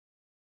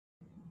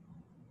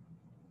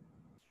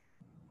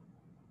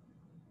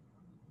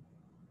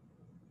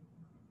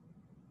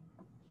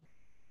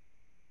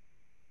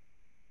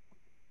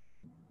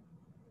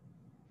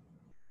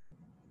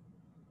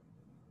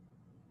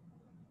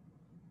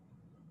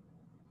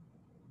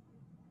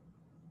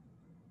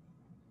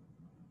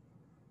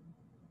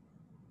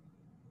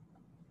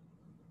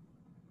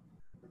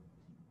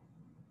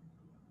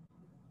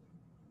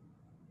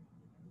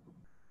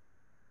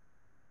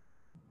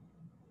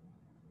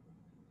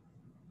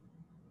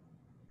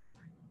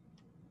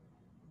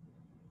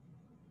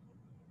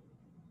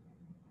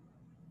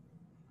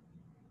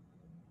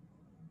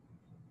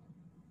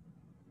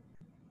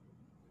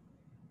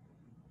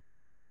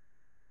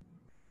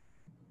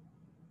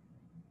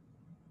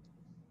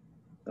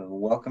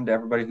Welcome to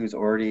everybody who's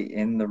already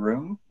in the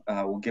room.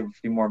 We'll give a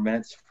few more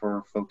minutes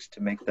for folks to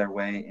make their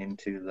way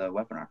into the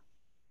webinar.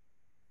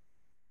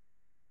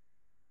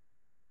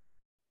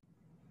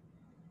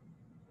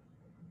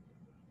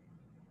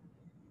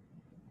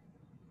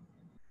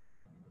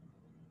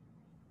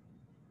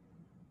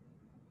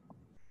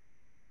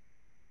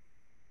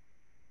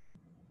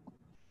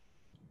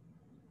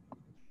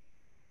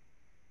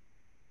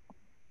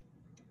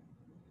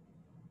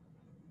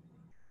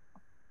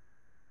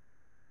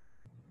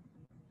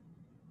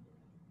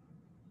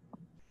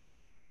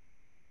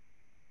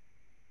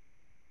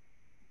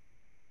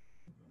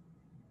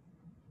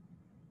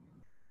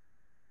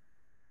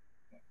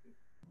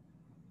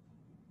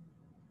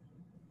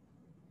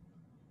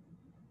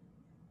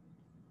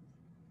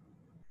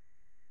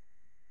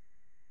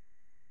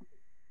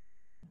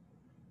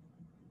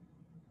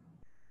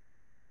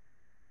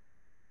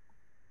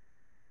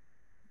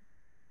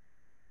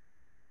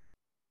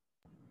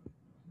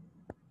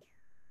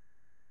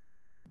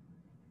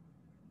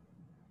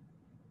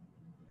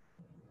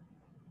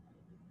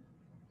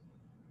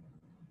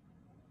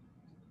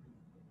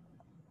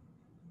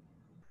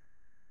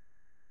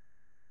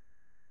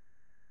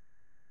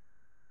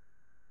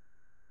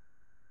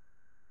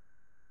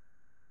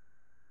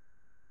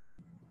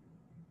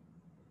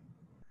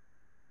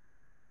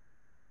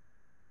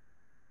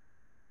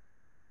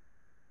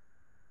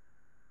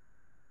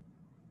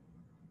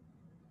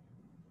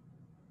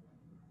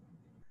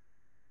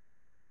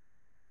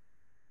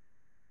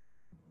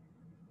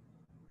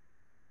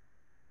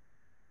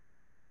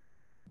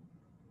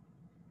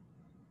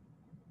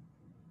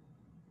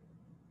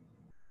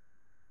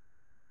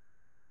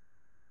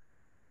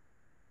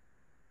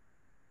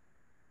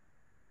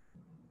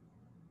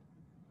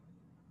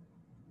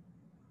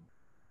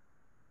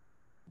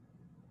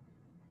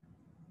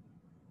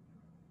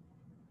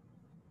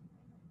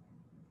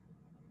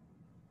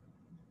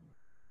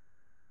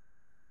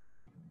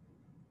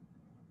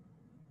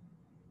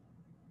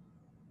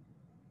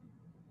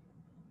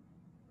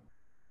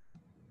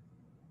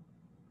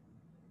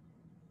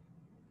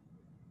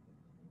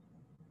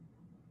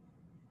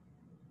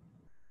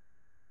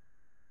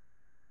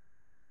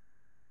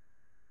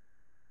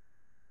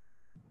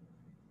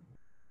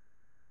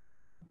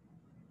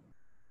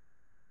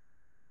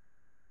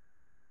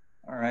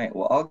 All right,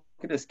 well, I'll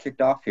get us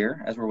kicked off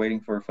here as we're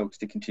waiting for folks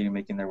to continue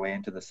making their way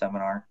into the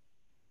seminar.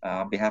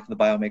 On behalf of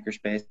the BioMaker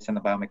space and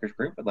the BioMakers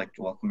group, I'd like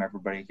to welcome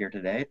everybody here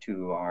today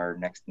to our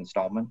next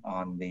installment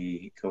on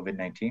the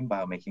COVID-19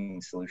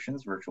 BioMaking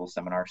Solutions virtual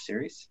seminar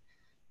series.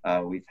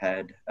 We've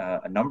had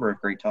a number of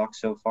great talks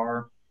so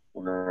far.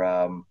 We're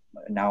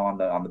now on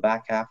the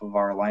back half of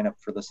our lineup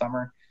for the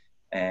summer,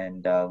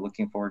 and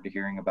looking forward to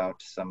hearing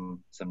about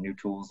some new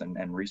tools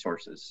and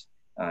resources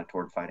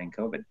toward fighting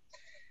COVID.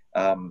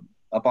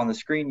 Up on the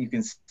screen, you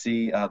can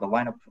see the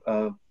lineup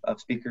of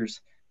speakers.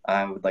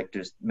 I would like to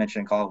just mention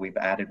and call, we've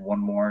added one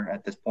more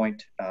at this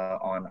point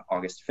on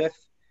August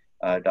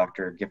 5th.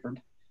 Dr.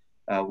 Gifford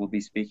will be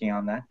speaking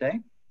on that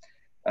day.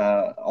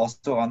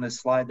 Also on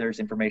this slide, there's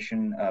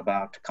information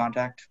about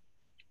contact.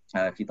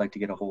 If you'd like to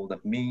get a hold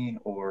of me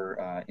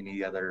or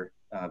any other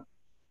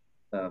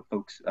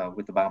folks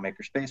with the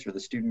BioMaker space or the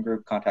student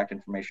group, contact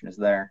information is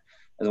there,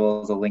 as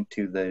well as a link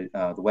to the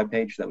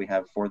webpage that we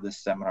have for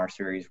this seminar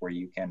series where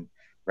you can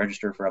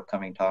register for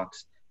upcoming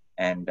talks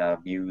and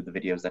view the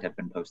videos that have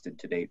been posted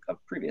to date of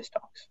previous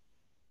talks.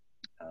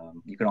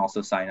 You can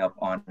also sign up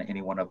on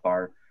any one of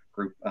our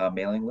group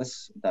mailing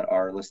lists that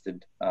are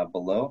listed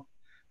below.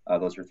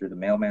 Those are through the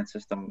mailman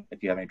system.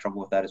 If you have any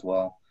trouble with that as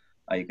well,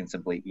 you can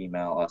simply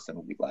email us and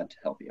we'll be glad to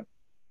help you.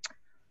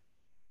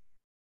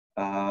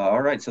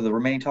 All right, so the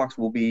remaining talks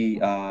will be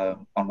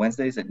on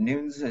Wednesdays at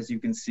noons. As you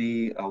can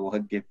see, we'll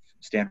give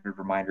standard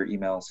reminder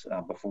emails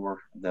before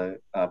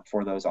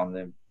those on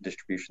the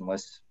distribution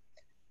list.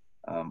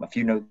 A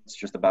few notes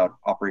just about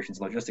operations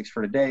and logistics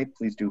for today.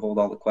 Please do hold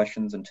all the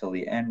questions until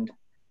the end.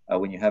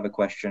 When you have a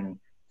question,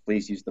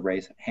 please use the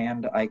raise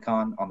hand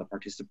icon on the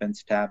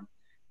participants tab.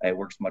 It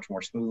works much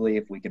more smoothly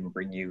if we can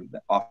bring you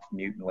off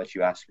mute and let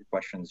you ask your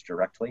questions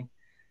directly.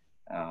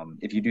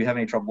 If you do have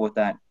any trouble with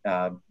that,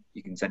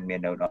 you can send me a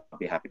note and I'll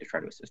be happy to try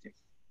to assist you.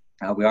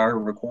 We are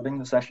recording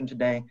the session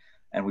today,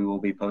 and we will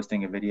be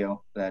posting a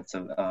video that's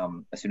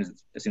as soon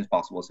as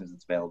possible, as soon as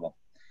it's available.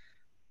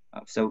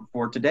 So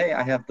for today,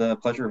 I have the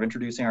pleasure of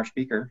introducing our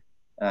speaker,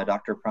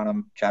 Dr.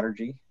 Pranam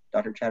Chatterjee.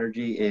 Dr.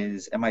 Chatterjee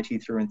is MIT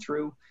through and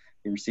through.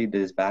 He received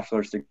his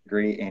bachelor's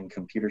degree in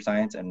computer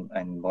science and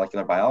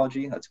molecular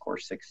biology, that's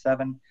course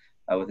 6-7,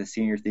 with a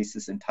senior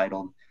thesis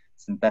entitled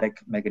Synthetic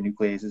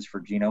Meganucleases for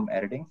Genome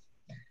Editing.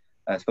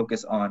 His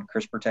focus on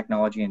CRISPR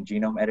technology and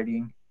genome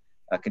editing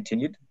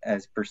continued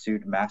as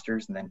pursued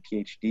master's and then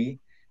PhD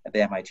at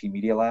the MIT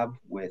Media Lab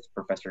with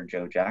Professor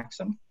Joe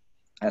Jackson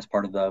as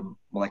part of the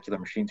Molecular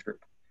Machines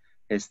group.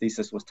 His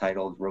thesis was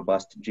titled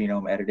Robust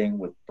Genome Editing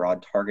with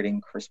Broad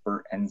Targeting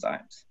CRISPR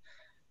Enzymes.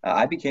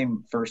 I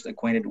became first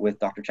acquainted with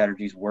Dr.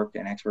 Chatterjee's work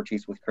and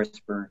expertise with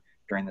CRISPR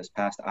during this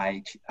past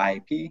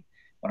IAP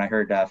when I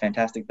heard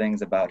fantastic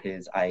things about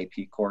his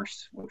IAP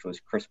course, which was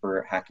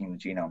CRISPR Hacking the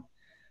Genome.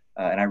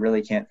 And I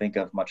really can't think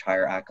of much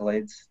higher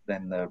accolades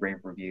than the rave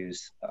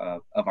reviews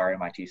of our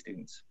MIT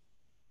students.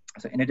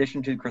 So in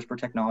addition to CRISPR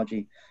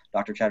technology,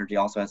 Dr. Chatterjee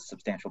also has a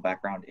substantial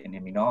background in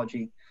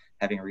immunology,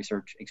 having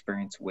research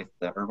experience with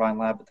the Irvine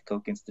Lab at the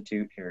Koch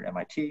Institute here at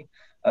MIT,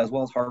 as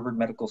well as Harvard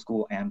Medical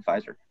School and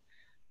Pfizer.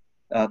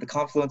 The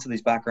confluence of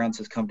these backgrounds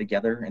has come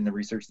together in the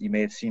research that you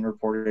may have seen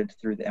reported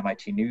through the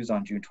MIT News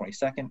on June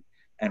 22nd,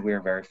 and we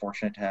are very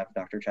fortunate to have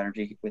Dr.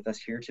 Chatterjee with us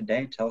here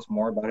today to tell us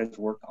more about his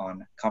work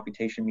on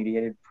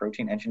computation-mediated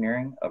protein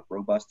engineering of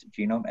robust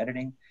genome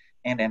editing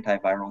and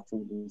antiviral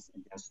tools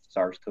against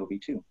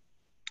SARS-CoV-2.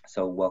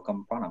 So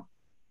welcome, Pranam.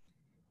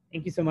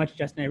 Thank you so much,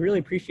 Justin. I really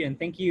appreciate it. And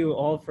thank you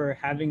all for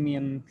having me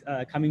and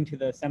coming to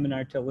the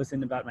seminar to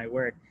listen about my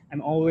work.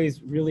 I'm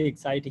always really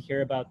excited to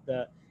hear about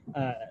the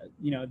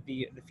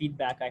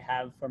feedback I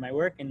have for my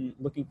work and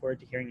looking forward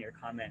to hearing your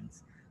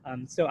comments.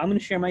 So I'm going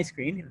to share my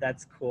screen, if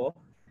that's cool.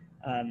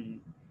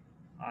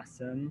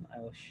 Awesome. I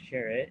will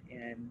share it,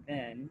 and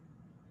then,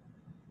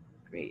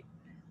 great.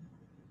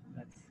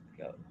 Let's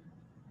go.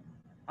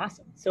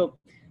 Awesome. So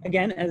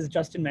again, as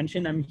Justin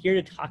mentioned, I'm here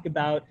to talk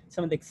about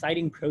some of the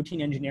exciting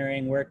protein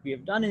engineering work we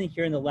have done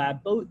here in the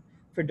lab, both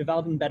for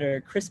developing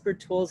better CRISPR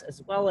tools,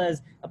 as well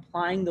as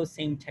applying those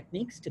same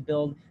techniques to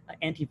build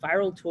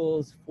antiviral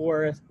tools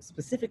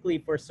specifically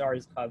for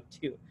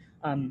SARS-CoV-2.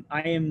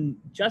 I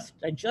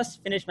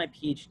just finished my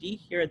PhD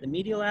here at the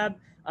Media Lab,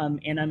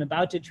 and I'm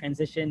about to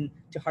transition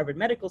to Harvard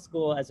Medical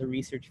School as a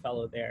research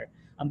fellow there.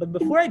 But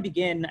before I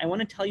begin, I want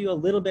to tell you a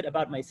little bit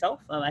about myself.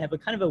 I have a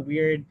kind of a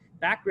weird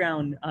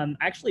background. I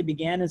actually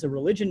began as a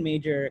religion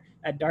major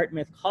at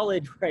Dartmouth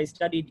College, where I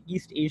studied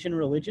East Asian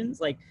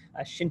religions like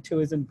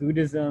Shintoism,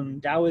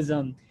 Buddhism,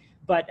 Taoism.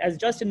 But as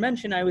Justin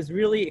mentioned, I was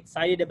really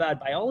excited about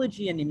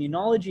biology and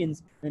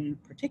immunology in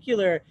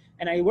particular,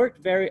 and I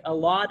worked a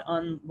lot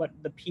on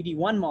the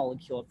PD-1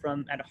 molecule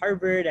at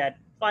Harvard, at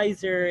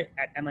Pfizer,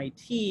 at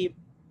MIT.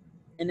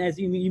 And as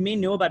you may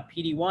know about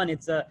PD-1,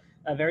 it's a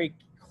very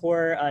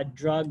core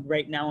drug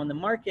right now on the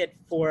market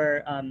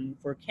for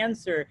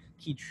cancer,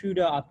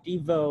 Keytruda,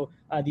 Opdivo.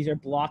 These are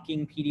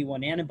blocking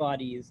PD-1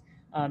 antibodies.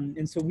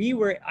 And so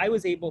I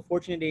was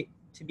fortunate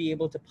to be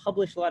able to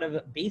publish a lot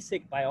of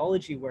basic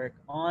biology work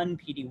on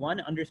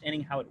PD-1,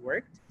 understanding how it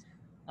worked.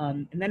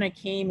 And then I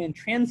came and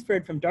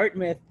transferred from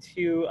Dartmouth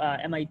to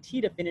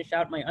MIT to finish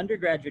out my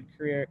undergraduate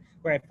career,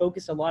 where I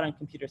focused a lot on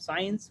computer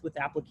science with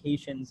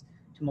applications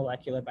to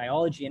molecular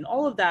biology, and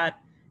all of that,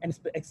 and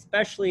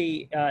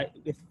especially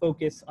with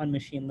focus on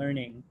machine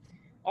learning.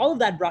 All of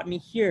that brought me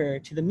here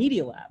to the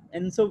Media Lab.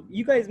 And so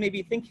you guys may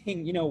be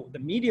thinking, the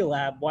Media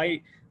Lab,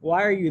 why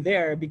are you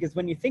there? Because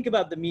when you think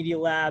about the Media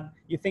Lab,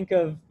 you think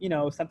of,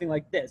 something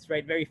like this,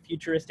 right? Very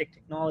futuristic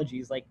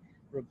technologies like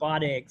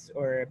robotics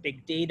or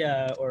big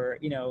data or,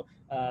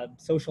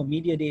 social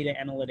media data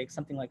analytics,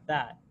 something like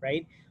that,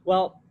 right?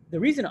 Well, the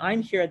reason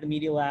I'm here at the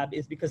Media Lab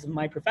is because of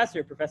my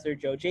professor, Professor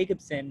Joe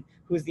Jacobson,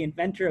 who is the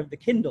inventor of the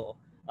Kindle,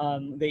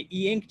 the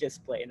e-ink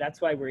display.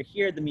 That's why we're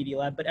here at the Media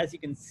Lab. But as you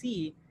can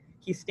see,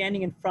 he's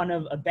standing in front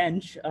of a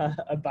bench,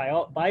 a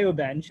bio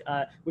bench,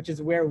 which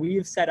is where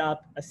we've set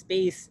up a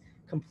space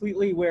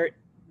completely where it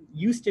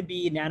used to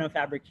be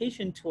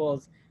nanofabrication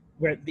tools,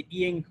 where the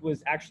e-ink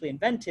was actually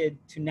invented,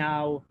 to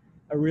now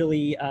a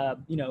really,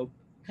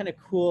 kind of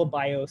cool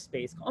bio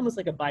space, almost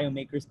like a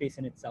biomaker space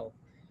in itself.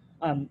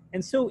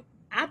 And so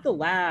at the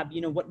lab,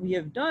 what we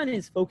have done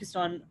is focused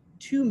on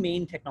two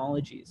main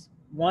technologies.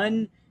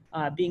 One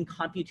being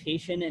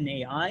computation and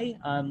AI.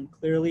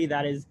 Clearly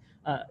that is,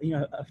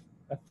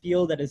 a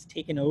field that has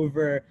taken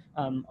over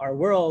our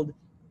world,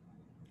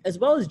 as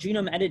well as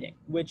genome editing,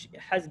 which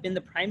has been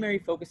the primary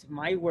focus of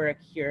my work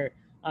here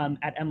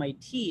at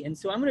MIT. And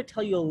so I'm going to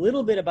tell you a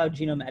little bit about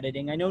genome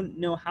editing. I don't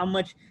know how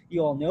much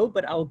you all know,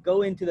 but I'll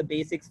go into the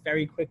basics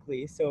very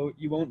quickly so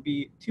you won't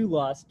be too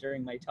lost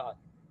during my talk.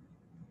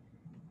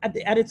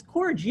 At its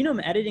core,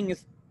 genome editing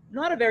is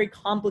not a very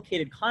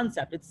complicated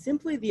concept. It's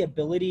simply the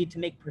ability to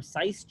make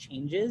precise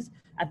changes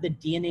at the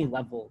DNA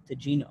level to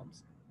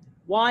genomes.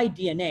 Why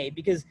DNA?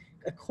 Because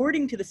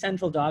according to the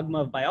central dogma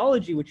of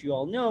biology, which you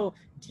all know,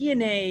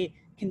 DNA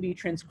can be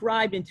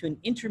transcribed into an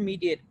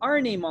intermediate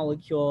RNA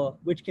molecule,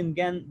 which can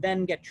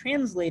then get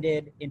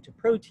translated into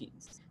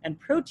proteins. And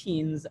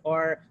proteins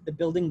are the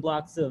building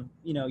blocks of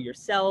your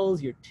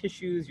cells, your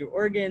tissues, your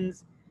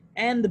organs,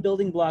 and the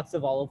building blocks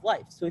of all of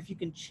life. So if you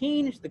can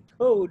change the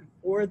code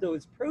for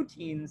those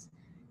proteins,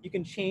 you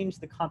can change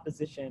the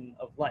composition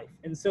of life.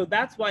 And so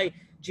that's why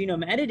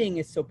genome editing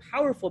is so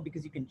powerful,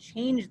 because you can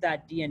change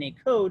that DNA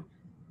code.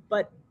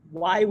 But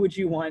why would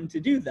you want to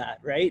do that,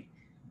 right?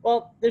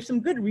 Well, there's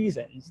some good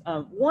reasons.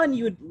 One,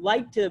 you would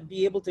like to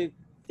be able to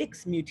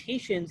fix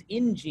mutations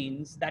in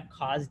genes that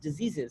cause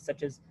diseases,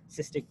 such as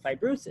cystic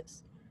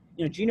fibrosis.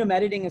 Genome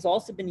editing has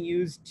also been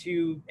used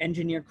to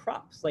engineer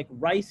crops like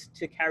rice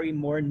to carry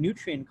more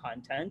nutrient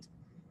content.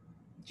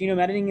 Genome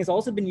editing has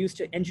also been used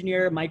to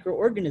engineer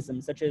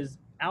microorganisms such as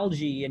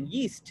algae and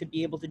yeast to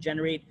be able to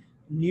generate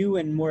new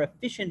and more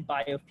efficient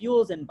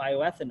biofuels and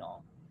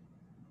bioethanol.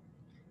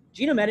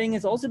 Genome editing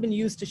has also been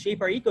used to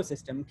shape our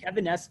ecosystem.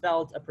 Kevin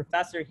Esvelt, a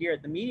professor here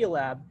at the Media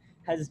Lab,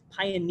 has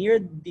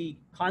pioneered the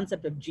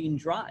concept of gene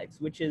drives,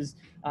 which is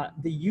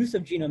the use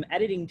of genome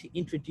editing to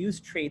introduce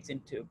traits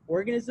into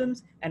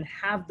organisms and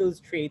have those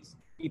traits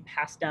be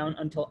passed down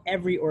until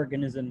every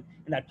organism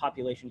in that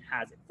population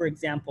has it. For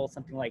example,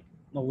 something like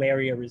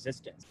malaria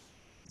resistance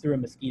through a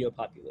mosquito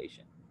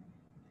population.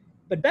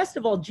 But best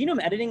of all,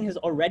 genome editing has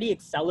already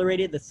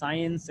accelerated the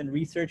science and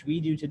research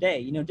we do today.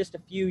 You know, just a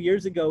few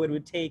years ago, it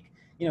would take,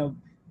 you know,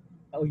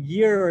 a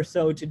year or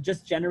so to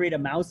just generate a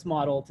mouse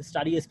model to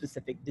study a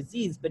specific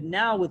disease. But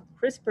now with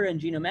CRISPR and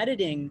genome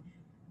editing,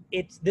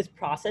 this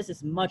process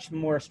is much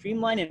more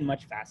streamlined and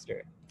much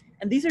faster.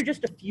 And these are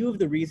just a few of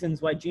the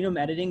reasons why genome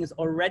editing is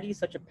already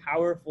such a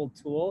powerful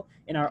tool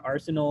in our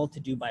arsenal to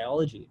do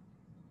biology.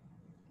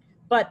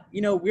 But,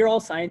 you know, we're all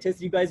scientists,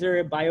 you guys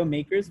are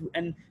biomakers,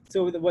 and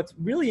so what's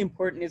really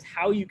important is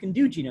how you can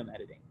do genome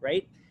editing,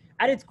 right?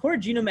 At its core,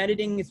 genome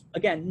editing is,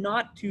 again,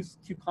 not too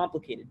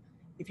complicated.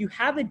 If you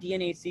have a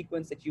DNA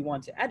sequence that you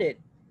want to edit,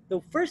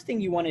 the first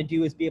thing you want to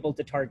do is be able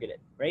to target it,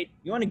 right?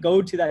 You want to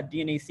go to that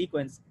DNA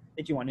sequence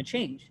that you want to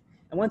change.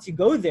 And once you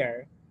go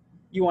there,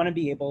 you want to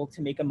be able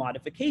to make a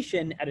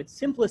modification at its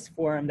simplest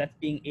form that's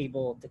being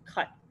able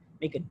to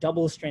make a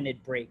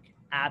double-stranded break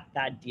at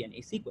that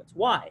DNA sequence.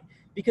 Why?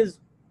 Because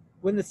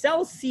when the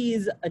cell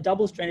sees a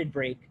double-stranded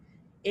break,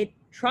 it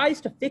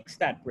tries to fix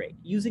that break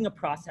using a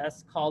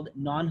process called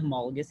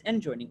non-homologous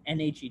end joining,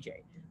 NHEJ.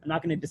 I'm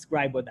not going to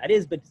describe what that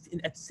is, but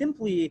it's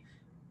simply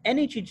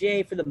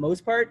NHEJ, for the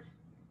most part,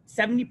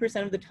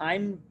 70% of the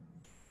time,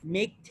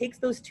 takes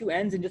those two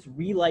ends and just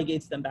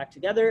religates them back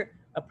together,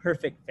 a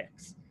perfect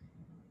fix.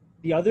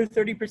 The other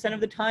 30%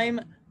 of the time,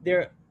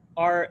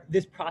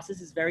 this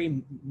process is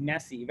very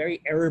messy,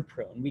 very error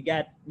prone. We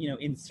get, you know,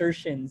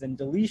 insertions and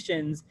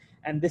deletions,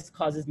 and this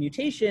causes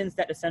mutations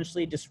that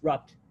essentially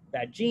disrupt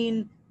that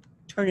gene,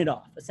 turn it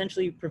off,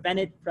 essentially prevent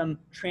it from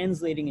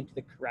translating into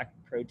the correct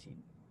protein.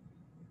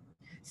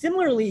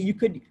 Similarly, you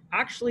could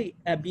actually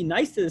be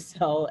nice to the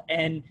cell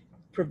and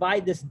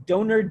provide this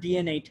donor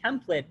DNA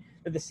template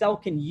that the cell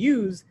can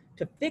use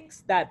to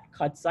fix that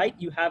cut site.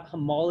 You have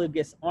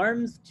homologous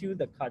arms to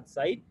the cut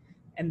site,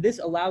 and this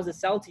allows the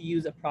cell to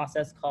use a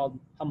process called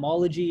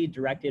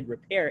homology-directed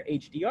repair,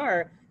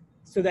 HDR,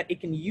 so that it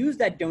can use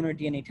that donor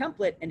DNA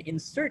template and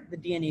insert the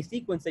DNA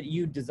sequence that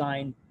you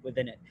designed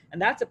within it.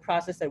 And that's a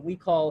process that we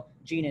call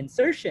gene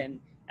insertion.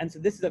 And so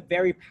this is a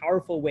very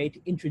powerful way to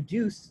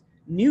introduce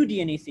new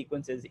DNA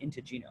sequences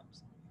into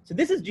genomes. So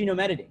this is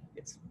genome editing.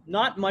 It's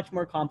not much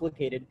more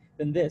complicated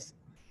than this.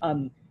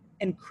 And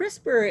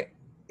CRISPR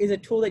is a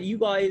tool that you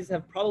guys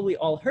have probably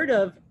all heard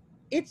of.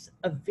 It's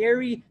a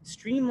very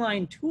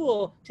streamlined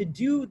tool to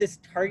do this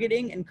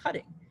targeting and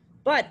cutting.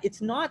 But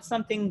it's not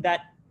something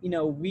that, you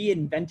know, we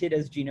invented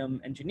as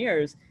genome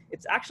engineers.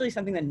 It's actually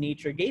something that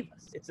nature gave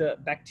us. It's a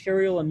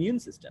bacterial immune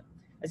system.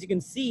 As you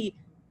can see,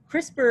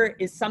 CRISPR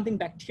is something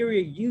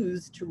bacteria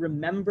use to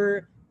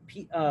remember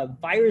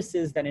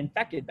viruses that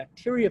infected,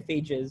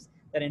 bacteriophages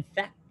that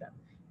infect them,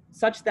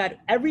 such that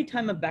every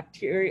time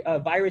a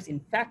virus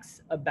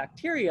infects a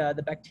bacteria,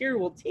 the bacteria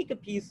will take a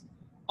piece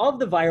of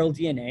the viral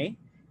DNA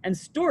and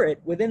store it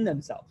within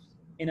themselves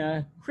in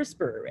a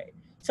CRISPR array,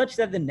 such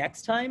that the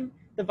next time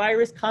the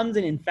virus comes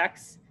and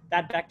infects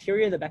that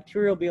bacteria, the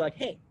bacteria will be like,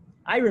 hey,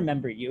 I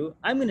remember you.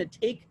 I'm going to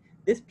take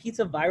this piece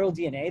of viral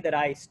DNA that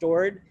I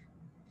stored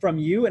from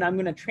you, and I'm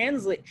going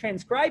to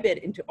transcribe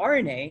it into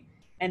RNA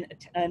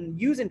and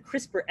use a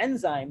CRISPR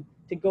enzyme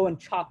to go and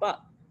chop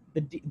up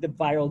the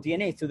viral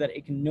DNA so that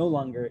it can no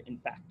longer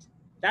infect.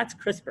 That's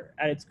CRISPR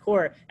at its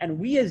core. And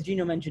we as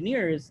genome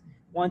engineers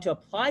want to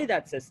apply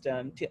that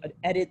system to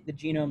edit the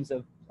genomes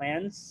of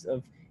plants,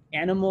 of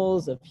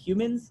animals, of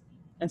humans.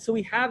 And so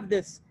we have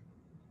this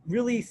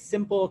really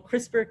simple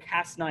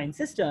CRISPR-Cas9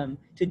 system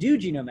to do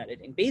genome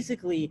editing.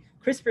 Basically,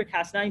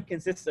 CRISPR-Cas9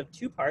 consists of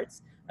two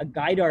parts: a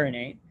guide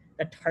RNA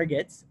that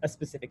targets a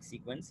specific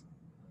sequence,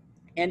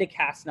 and a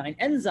Cas9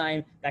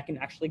 enzyme that can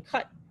actually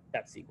cut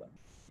that sequence.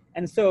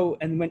 And so,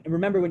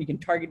 remember, when you can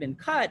target and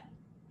cut,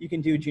 you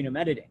can do genome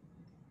editing.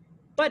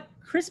 But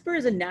CRISPR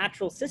is a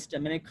natural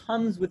system, and it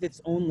comes with its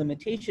own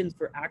limitations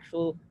for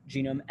actual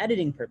genome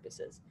editing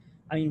purposes.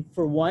 I mean,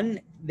 for one,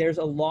 there's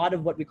a lot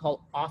of what we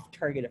call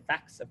off-target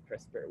effects of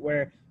CRISPR,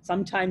 where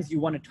sometimes you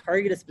want to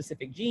target a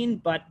specific gene,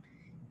 but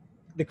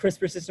the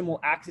CRISPR system will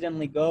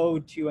accidentally go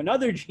to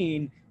another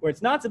gene where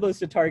it's not supposed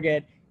to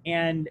target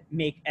and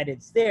make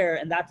edits there.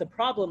 And that's a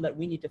problem that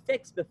we need to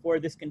fix before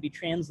this can be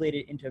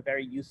translated into a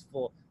very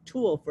useful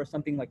tool for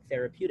something like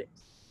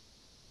therapeutics.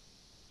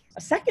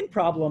 A second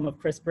problem of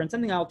CRISPR, and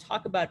something I'll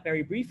talk about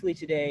very briefly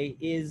today,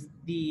 is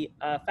the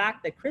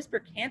fact that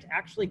CRISPR can't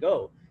actually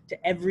go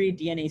to every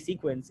DNA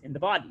sequence in the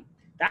body.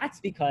 That's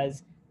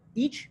because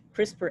each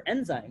CRISPR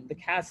enzyme, the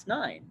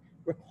Cas9,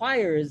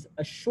 requires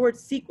a short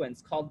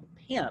sequence called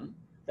PAM,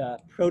 the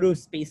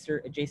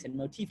protospacer adjacent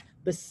motif,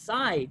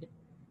 beside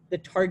the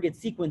target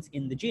sequence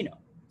in the genome.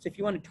 So if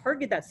you want to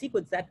target that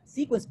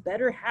sequence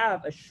better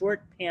have a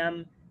short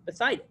PAM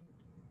beside it.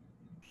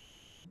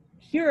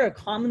 here are a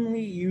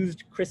commonly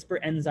used CRISPR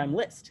enzyme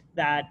list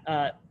that,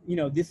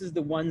 these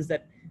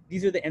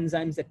are the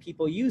enzymes that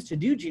people use to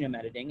do genome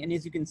editing. And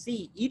as you can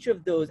see, each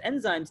of those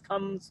enzymes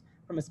comes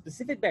from a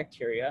specific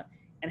bacteria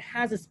and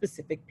has a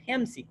specific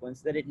PAM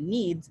sequence that it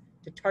needs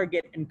to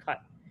target and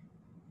cut.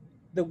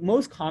 The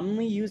most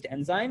commonly used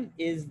enzyme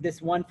is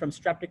this one from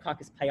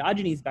Streptococcus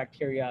pyogenes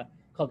bacteria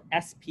called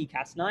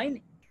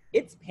SP-Cas9.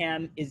 Its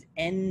PAM is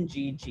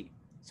NGG.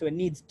 So it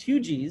needs 2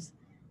 Gs,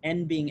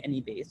 N being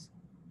any base.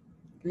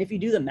 And if you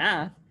do the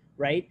math,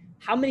 right,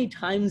 how many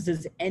times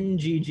does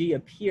NGG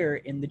appear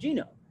in the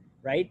genome,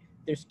 right?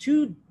 There's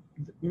 2,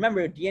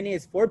 remember DNA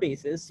is 4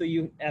 bases, so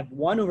you have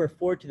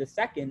 1/4 to the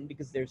second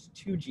because there's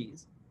 2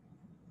 Gs,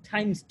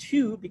 times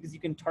 2 because you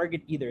can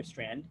target either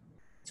strand.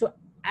 So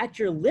at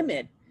your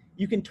limit,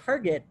 you can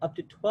target up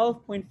to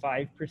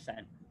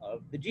 12.5%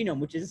 of the genome,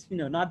 which is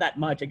not that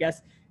much. I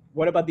guess,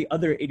 what about the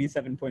other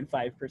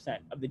 87.5%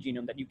 of the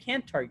genome that you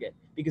can't target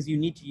because you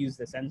need to use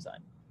this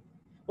enzyme?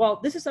 Well,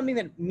 this is something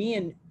that me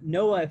and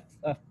Noah,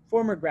 a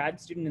former grad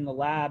student in the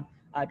lab,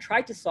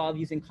 tried to solve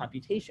using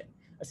computation.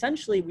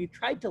 Essentially, we've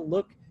tried to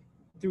look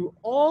through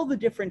all the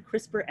different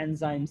CRISPR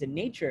enzymes in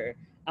nature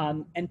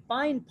and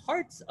find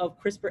parts of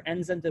CRISPR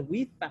enzymes that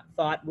we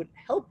thought would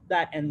help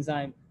that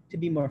enzyme to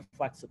be more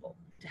flexible,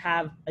 to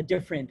have a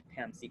different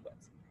PAM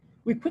sequence.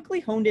 We quickly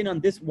honed in on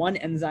this one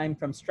enzyme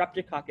from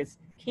Streptococcus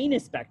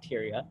canis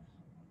bacteria,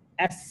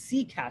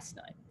 SC-Cas9.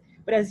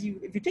 But if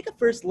you take a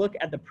first look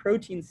at the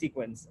protein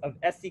sequence of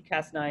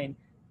SC-Cas9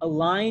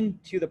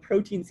 aligned to the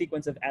protein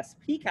sequence of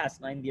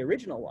SP-Cas9, the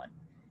original one,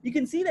 you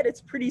can see that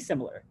it's pretty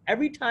similar.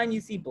 Every time you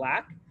see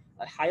black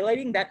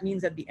highlighting, that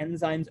means that the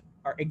enzymes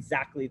are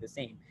exactly the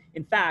same.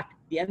 In fact,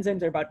 the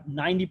enzymes are about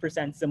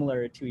 90%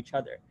 similar to each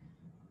other.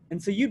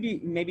 And so you'd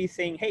be maybe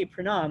saying, hey,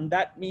 Pranam,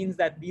 that means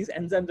that these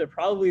enzymes are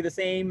probably the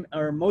same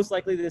or most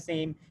likely the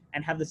same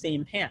and have the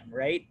same PAM,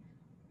 right?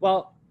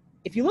 Well,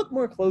 if you look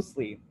more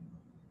closely,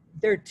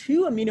 there are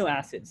 2 amino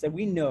acids that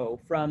we know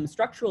from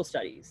structural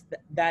studies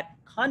that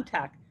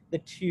contact the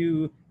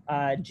 2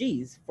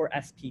 Gs for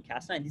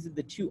SP-Cas9. These are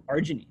the 2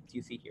 arginines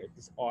you see here,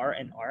 this R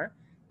and R,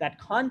 that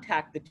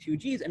contact the 2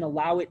 Gs and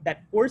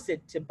that force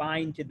it to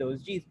bind to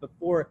those Gs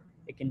before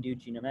it can do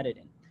genome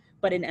editing.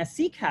 But in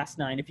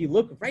SC-Cas9, if you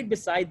look right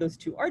beside those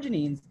 2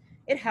 arginines,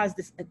 it has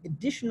this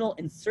additional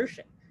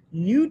insertion,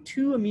 new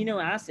 2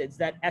 amino acids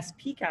that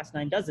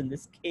SP-Cas9 doesn't,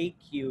 this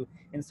KQ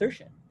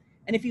insertion.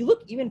 And if you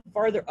look even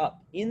farther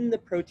up in the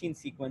protein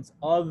sequence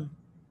of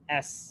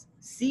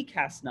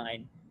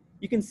SC-Cas9,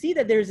 you can see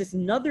that there's this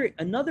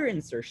another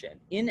insertion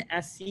in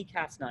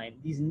SC-Cas9,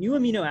 these new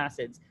amino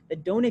acids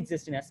that don't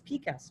exist in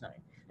SP-Cas9.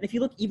 And if you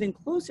look even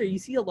closer, you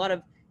see a lot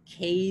of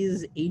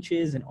Ks,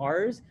 Hs, and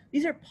Rs.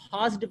 These are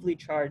positively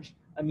charged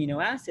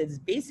amino acids,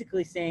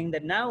 basically saying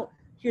that now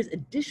here's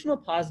additional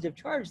positive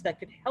charge that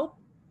could help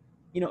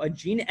a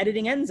gene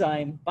editing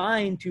enzyme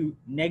bind to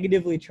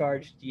negatively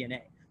charged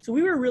DNA. So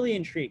we were really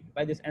intrigued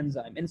by this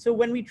enzyme. And so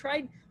when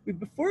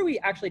before we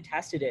actually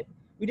tested it,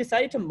 we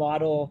decided to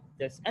model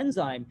this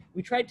enzyme.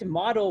 We tried to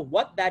model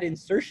what that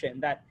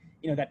insertion, that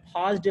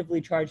positively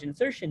charged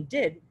insertion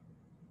did.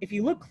 If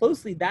you look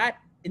closely, that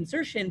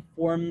insertion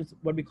forms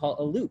what we call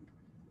a loop.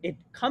 It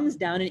comes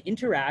down and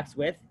interacts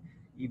with,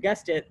 you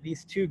guessed it,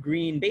 these 2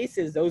 green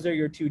bases. Those are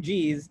your 2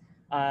 Gs,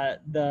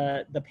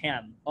 the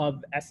PAM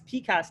of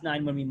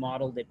SP-Cas9 when we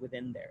modeled it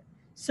within there.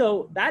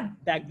 So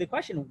that begged the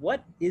question,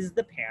 what is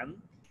the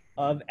PAM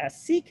of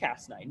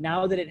SC-Cas9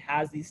 now that it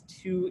has these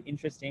 2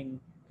 interesting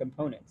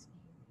components?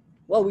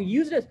 Well, we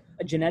used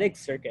a genetic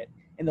circuit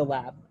in the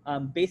lab,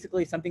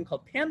 basically something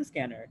called PAM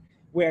scanner,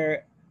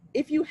 where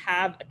if you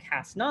have a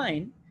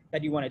Cas9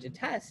 that you wanted to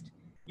test,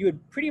 you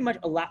would pretty much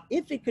allow,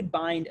 if it could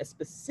bind a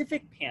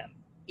specific PAM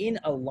in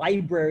a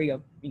library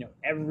of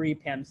every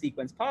PAM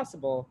sequence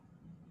possible,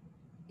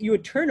 you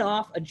would turn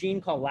off a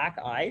gene called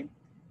LAC-I,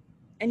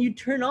 and you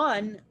turn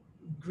on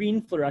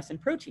green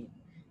fluorescent protein.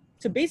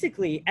 So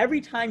basically,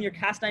 every time your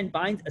Cas9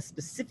 binds a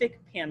specific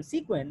PAM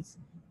sequence,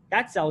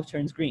 that cell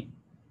turns green.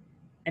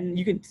 And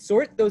you can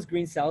sort those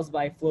green cells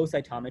by flow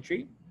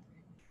cytometry,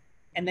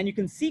 and then you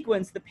can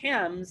sequence the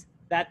PAMs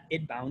that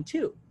it bound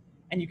to,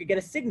 and you could get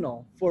a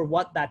signal for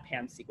what that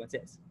PAM sequence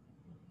is.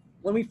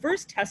 When we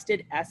first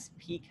tested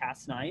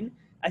SP-Cas9,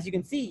 as you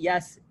can see,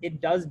 yes,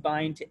 it does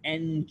bind to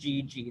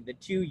NGG. The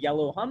 2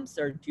 yellow humps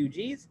are 2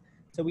 Gs,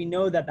 so we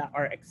know that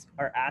our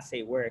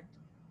assay worked.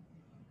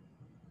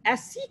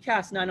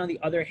 SC-Cas9, on the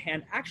other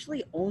hand,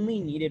 actually only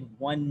needed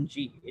 1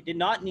 G. It did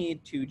not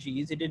need 2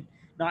 Gs. It did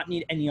not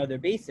need any other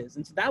bases.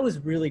 And so that was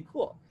really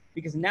cool,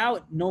 because now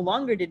no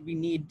longer did we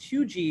need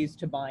 2 Gs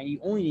to bind, you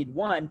only need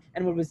 1.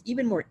 And what was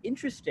even more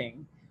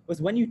interesting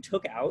was when you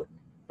took out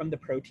from the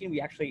protein,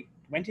 we actually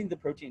went into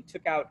the protein and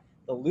took out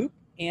the loop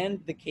and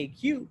the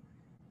KQ,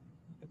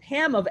 the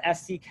PAM of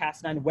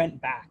SC-Cas9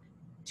 went back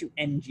to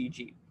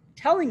NGG,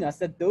 telling us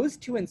that those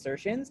 2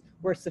 insertions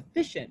were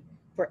sufficient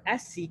for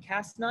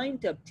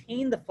SC-Cas9 to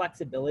obtain the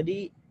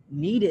flexibility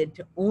needed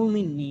to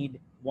only need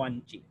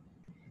 1 G.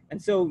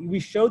 And so we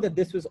showed that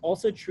this was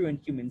also true in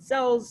human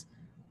cells,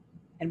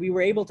 and we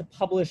were able to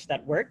publish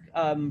that work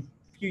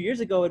few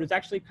years ago, it was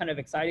actually kind of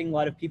exciting. A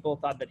lot of people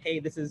thought that, hey,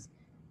 this is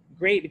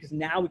great because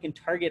now we can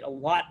target a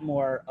lot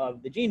more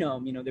of the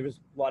genome. You know, there was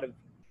a lot of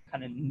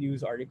kind of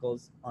news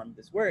articles on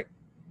this work.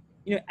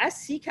 You know,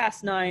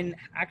 SC-Cas9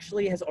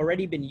 actually has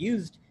already been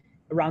used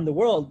around the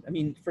world. I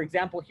mean, for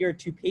example, here are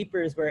two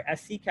papers where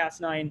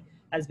SC-Cas9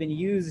 has been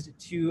used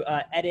to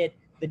edit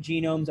the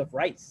genomes of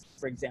rice,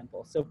 for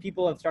example. So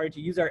people have started to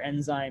use our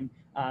enzyme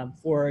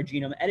for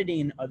genome editing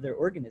in other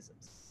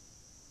organisms.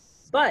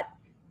 But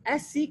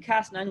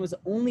SC-Cas9 was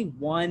only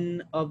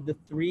one of the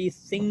 3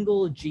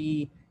 single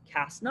G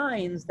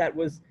Cas9s that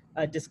was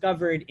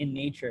discovered in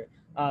nature,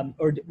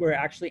 or were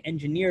actually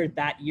engineered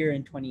that year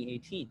in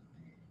 2018.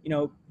 You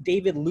know,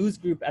 David Liu's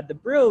group at the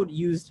Broad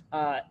used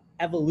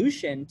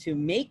evolution to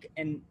make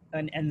an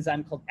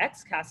enzyme called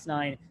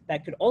X-Cas9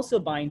 that could also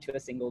bind to a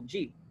single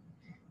G.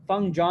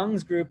 Feng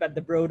Zhang's group at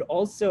the Broad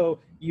also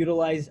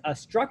utilized a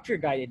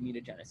structure-guided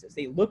mutagenesis.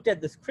 They looked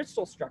at this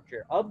crystal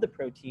structure of the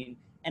protein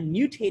and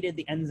mutated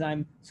the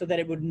enzyme so that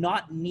it would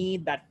not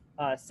need that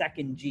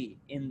second G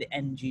in the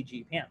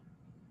NGG PAM.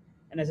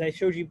 And as I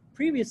showed you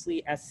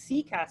previously,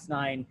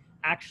 SC-Cas9,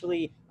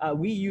 actually,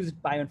 we used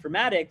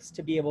bioinformatics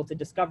to be able to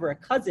discover a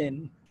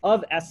cousin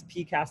of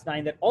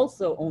SP-Cas9 that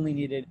also only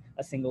needed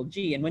a single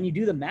G. And when you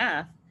do the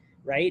math,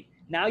 right,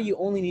 now you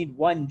only need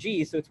 1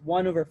 G, so it's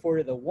 1/4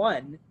 to the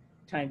 1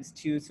 times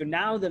 2. So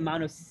now the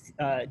amount of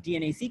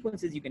DNA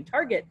sequences you can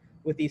target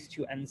with these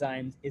 2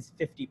 enzymes is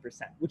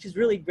 50%, which is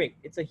really great.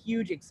 It's a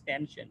huge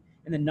expansion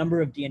in the number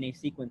of DNA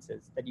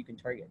sequences that you can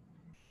target.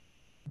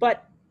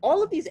 But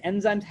all of these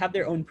enzymes have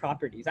their own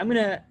properties. I'm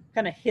gonna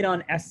kind of hit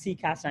on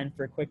SC-Cas9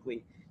 for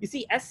quickly. You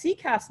see,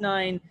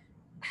 SC-Cas9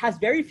 has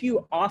very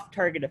few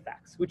off-target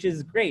effects, which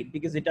is great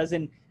because it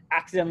doesn't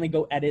accidentally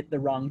go edit the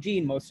wrong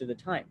gene most of the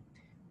time.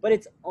 But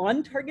its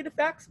on-target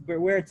effects,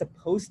 where it's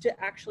supposed to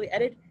actually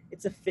edit,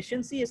 its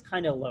efficiency is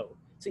kind of low.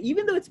 So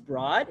even though it's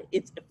broad,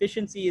 its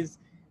efficiency is,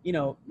 you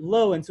know,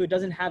 low, and so it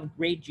doesn't have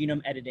great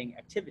genome editing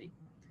activity.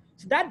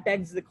 So that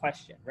begs the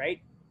question,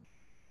 right?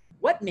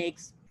 What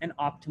makes an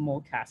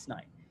optimal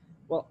Cas9?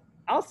 Well,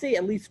 I'll say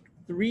at least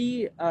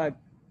 3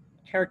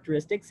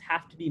 characteristics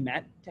have to be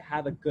met to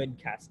have a good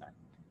Cas9.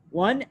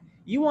 One,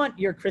 you want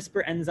your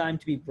CRISPR enzyme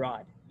to be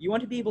broad. You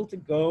want to be able to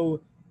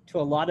go to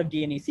a lot of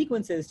DNA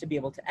sequences to be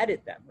able to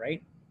edit them,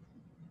 right?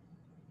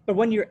 But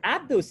when you're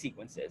at those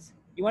sequences,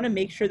 you want to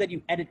make sure that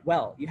you edit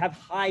well. You have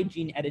high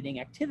gene editing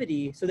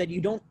activity so that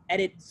you don't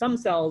edit some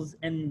cells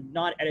and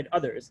not edit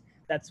others.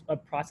 That's a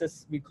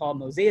process we call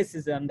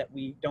mosaicism that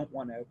we don't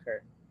want to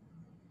occur.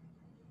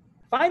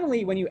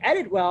 Finally, when you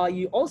edit well,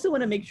 you also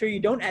want to make sure you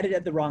don't edit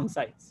at the wrong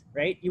sites,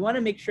 right? You want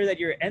to make sure that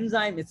your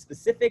enzyme is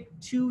specific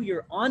to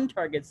your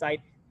on-target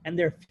site and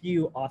there are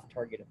few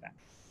off-target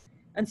effects.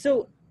 And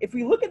so if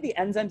we look at the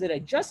enzymes that I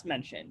just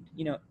mentioned,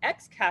 you know,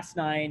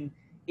 X-Cas9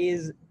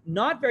 is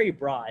not very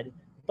broad,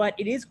 but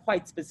it is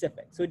quite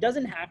specific. So it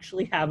doesn't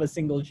actually have a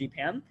single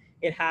GPAM.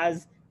 It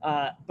has,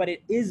 but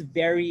it is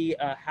very,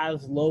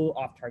 has low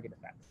off-target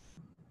effects.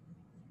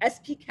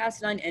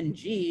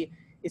 SP-Cas9NG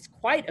is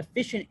quite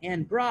efficient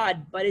and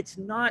broad, but it's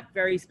not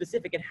very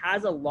specific. It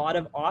has a lot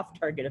of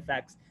off-target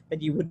effects that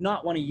you would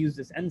not want to use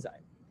this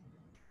enzyme.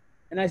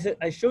 And as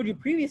I showed you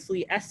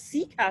previously,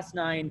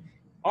 SC-Cas9,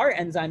 our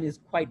enzyme is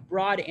quite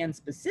broad and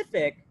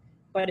specific,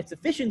 but its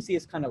efficiency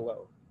is kind of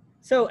low.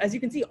 So as you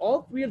can see,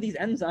 all 3 of these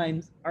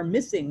enzymes are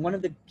missing one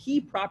of the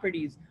key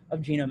properties of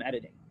genome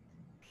editing.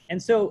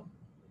 And so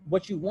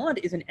what you want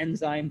is an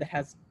enzyme that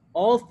has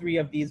all 3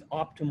 of these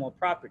optimal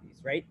properties,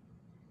 right?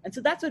 And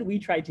so that's what we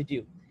tried to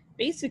do.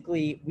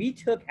 Basically, we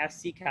took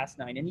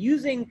SC-Cas9 and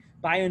using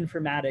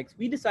bioinformatics,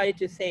 we decided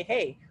to say,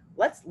 hey,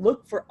 let's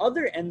look for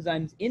other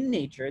enzymes in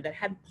nature that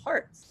had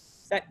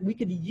parts that we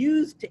could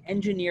use to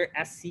engineer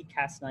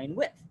SC-Cas9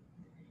 with.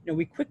 You know,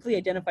 we quickly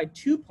identified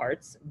 2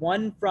 parts,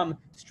 one from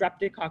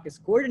Streptococcus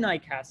gordoni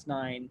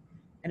Cas9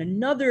 and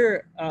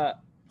another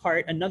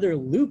part, another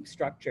loop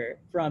structure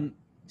from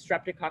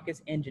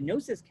Streptococcus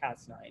aeruginosus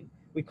Cas9.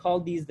 We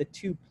called these the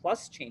 2+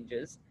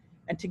 changes.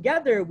 And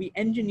together we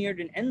engineered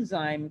an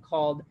enzyme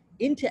called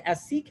into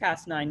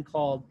SC-Cas9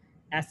 called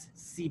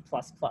SC++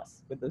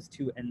 with those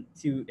two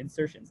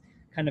insertions,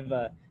 kind of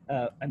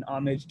an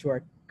homage to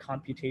our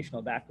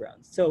computational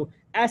backgrounds. So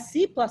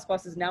SC++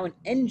 is now an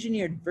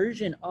engineered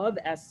version of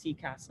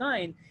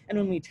SC-Cas9. And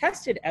when we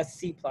tested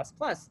SC++,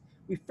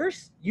 we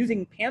first,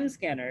 using PAM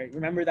scanner,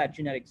 remember that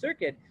genetic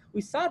circuit,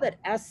 we saw that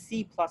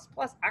SC++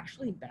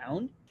 actually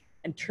bound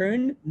and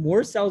turned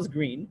more cells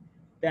green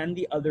than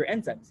the other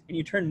enzymes. And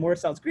you turn more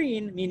cells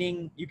green,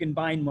 meaning you can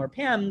bind more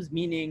PAMs,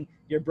 meaning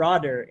you're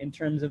broader in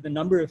terms of the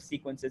number of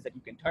sequences that you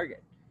can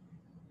target.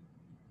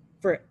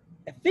 For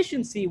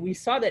efficiency, we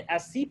saw that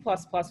SC++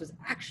 was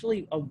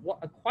actually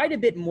quite a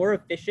bit more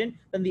efficient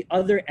than the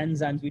other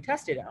enzymes we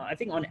tested. I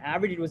think on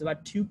average, it was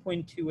about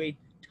 2.28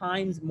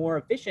 times more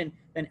efficient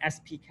than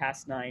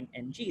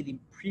SP-Cas9NG, the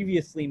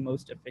previously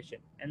most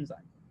efficient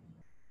enzyme.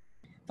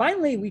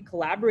 Finally, we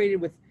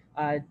collaborated with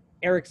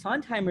Eric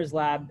Sontheimer's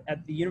lab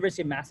at the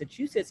University of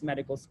Massachusetts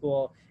Medical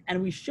School,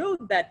 and we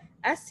showed that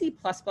SC++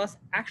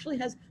 actually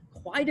has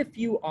quite a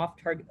few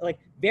off-target, like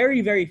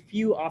very, very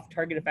few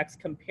off-target effects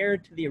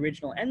compared to the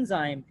original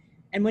enzyme.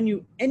 And when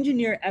you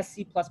engineer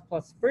SC++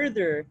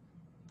 further,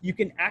 you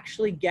can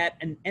actually get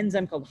an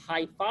enzyme called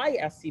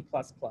Hi-Fi SC++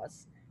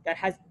 that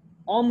has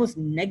almost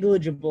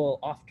negligible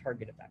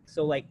off-target effects.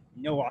 So like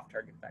no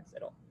off-target effects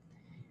at all.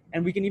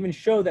 And we can even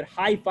show that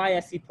Hi-Fi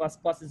SC++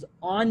 is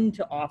on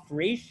to off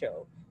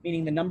ratio,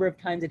 meaning the number of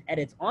times it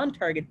edits on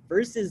target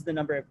versus the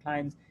number of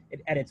times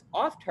it edits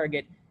off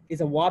target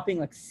is a whopping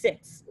like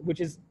 6,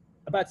 which is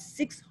about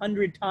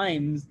 600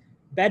 times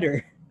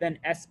better than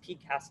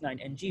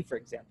SP-Cas9NG, for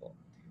example.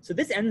 So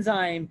this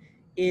enzyme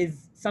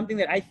is something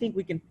that I think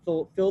we can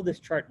fill this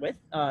chart with.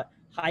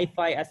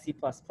 Hi-Fi SC++,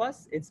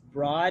 it's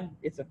broad,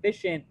 it's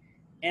efficient,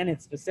 and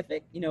it's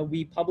specific. You know,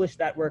 we published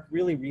that work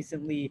really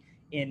recently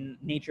in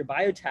Nature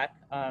Biotech.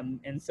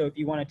 And so if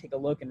you want to take a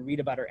look and read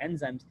about our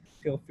enzymes,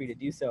 feel free to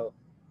do so.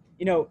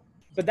 You know,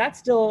 but that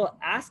still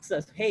asks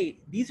us, hey,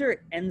 these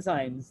are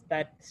enzymes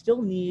that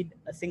still need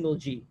a single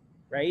G,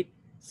 right?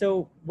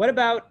 So what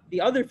about the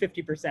other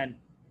 50%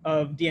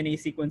 of DNA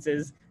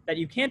sequences that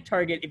you can't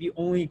target if you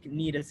only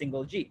need a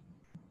single G?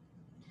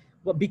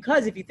 Well,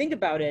 because if you think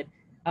about it,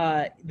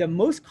 the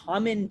most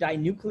common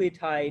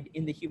dinucleotide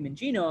in the human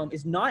genome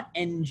is not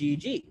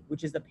NGG,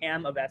 which is the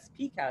PAM of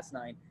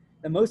SP-Cas9.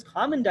 The most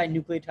common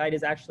dinucleotide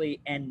is actually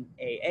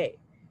NAA.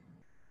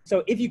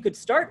 So if you could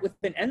start with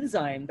an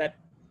enzyme that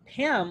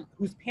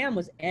whose PAM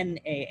was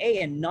NAA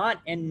and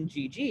not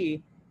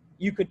NGG,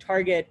 you could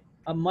target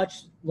a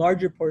much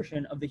larger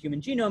portion of the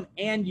human genome,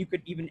 and you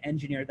could even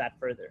engineer that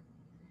further.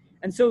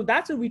 And so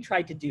that's what we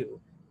tried to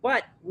do.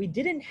 But we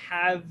didn't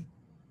have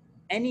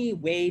any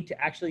way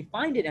to actually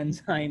find an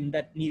enzyme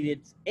that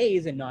needed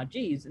A's and not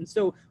G's. And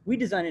so we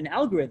designed an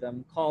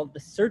algorithm called the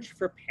search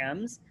for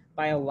PAMs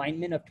by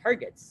alignment of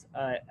targets,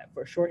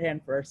 for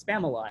shorthand for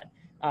Spamalot,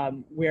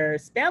 where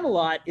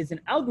Spamalot is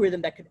an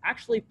algorithm that could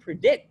actually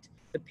predict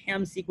the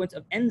PAM sequence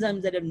of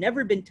enzymes that have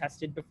never been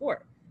tested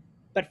before.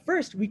 But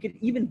first, we could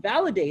even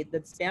validate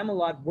that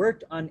Spamalot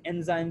worked on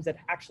enzymes that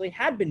actually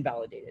had been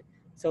validated.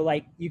 So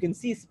like you can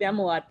see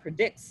Spamalot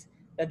predicts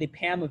that the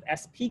PAM of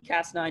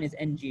SP-Cas9 is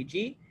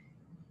NGG.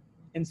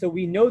 And so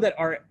we know that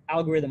our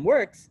algorithm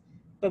works,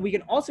 but we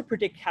can also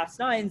predict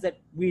Cas9s that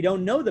we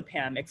don't know the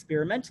PAM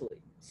experimentally.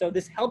 So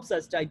this helps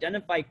us to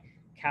identify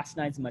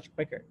Cas9s much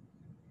quicker.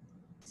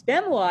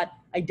 Spamalot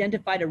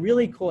identified a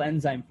really cool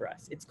enzyme for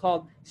us. It's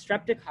called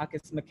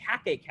Streptococcus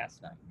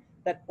macaque-Cas9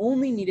 that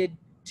only needed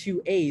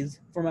 2 A's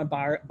from our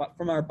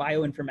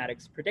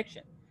bioinformatics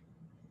prediction.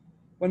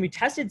 When we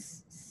tested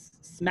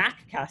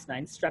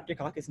SMAC-Cas9,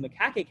 Streptococcus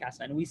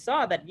macaque-Cas9, we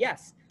saw that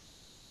yes,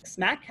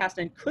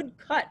 SMAC-Cas9 could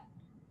cut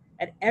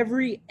at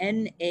every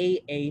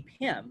NAA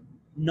PAM,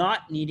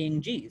 not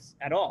needing G's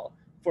at all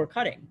for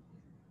cutting.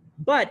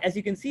 But as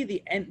you can see,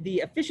 the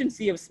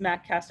efficiency of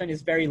SMAC-Cas9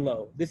 is very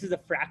low. This is a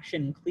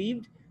fraction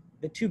cleaved.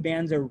 The 2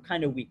 bands are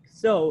kind of weak.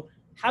 So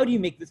how do you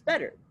make this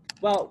better?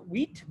 Well,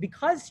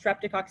 because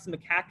Streptococcus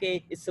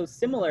macaque is so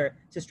similar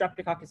to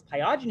Streptococcus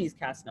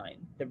pyogenes-Cas9,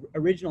 the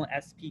original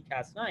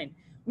SP-Cas9,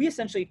 we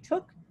essentially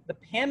took the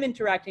PAM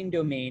interacting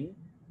domain,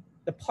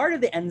 the part of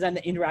the enzyme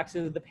that interacts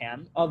with the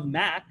PAM of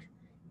MAC,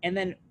 and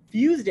then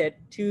fused it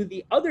to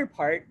the other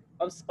part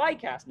of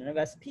SPI-Cas9, of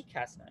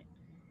SP-Cas9.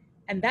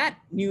 And that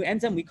new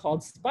enzyme we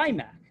called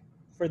SPI-MAC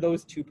for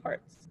those 2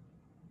 parts.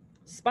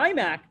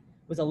 SPI-MAC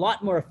was a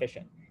lot more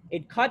efficient.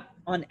 It cut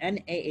on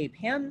NAA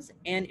PAMs,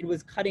 and it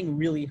was cutting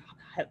really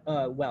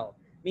well,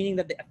 meaning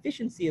that the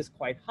efficiency is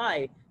quite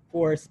high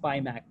for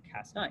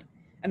SPI-MAC-Cas9.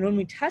 And when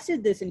we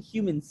tested this in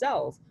human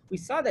cells, we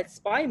saw that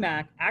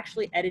SPI-MAC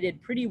actually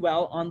edited pretty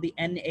well on the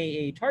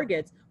NAA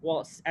targets,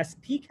 while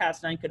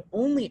SP-Cas9 could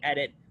only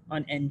edit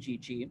on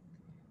NGG.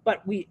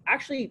 But we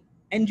actually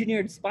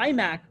engineered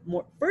SPI-MAC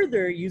more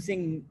further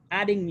using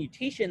adding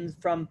mutations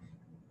from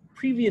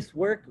previous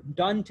work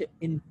done to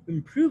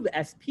improve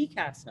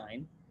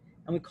SP-Cas9.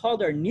 And we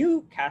called our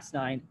new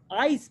Cas9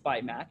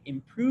 iSPI-MAC,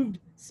 improved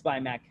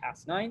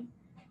SPI-MAC-Cas9.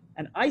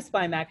 And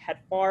iSPI-MAC had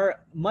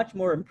much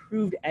more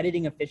improved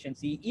editing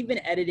efficiency, even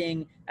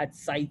editing at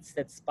sites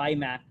that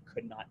SPI-MAC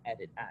could not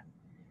edit at.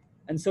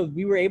 And so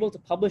we were able to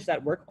publish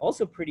that work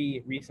also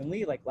pretty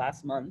recently, like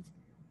last month.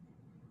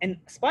 And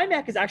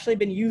SPI-MAC has actually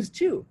been used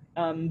too.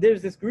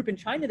 There's this group in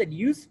China that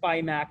used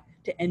SPI-MAC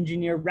to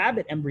engineer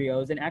rabbit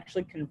embryos and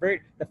actually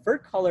convert the fur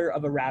color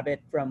of a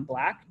rabbit from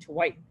black to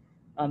white.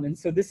 And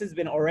so this has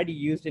been already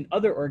used in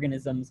other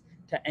organisms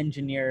to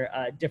engineer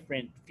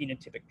different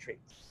phenotypic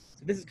traits.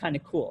 So this is kind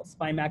of cool.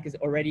 SPI-MAC is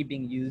already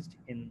being used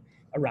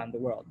around the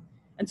world.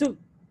 And so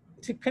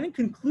to kind of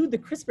conclude the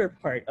CRISPR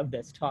part of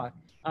this talk,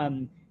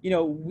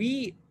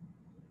 we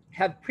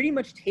have pretty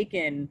much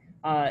taken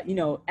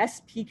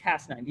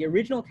SP-Cas9, the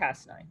original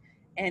Cas9,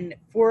 and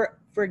for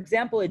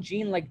example, a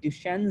gene like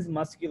Duchenne's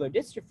muscular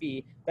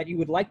dystrophy that you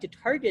would like to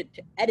target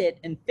to edit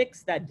and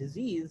fix that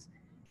disease,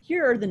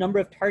 here are the number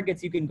of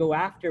targets you can go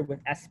after with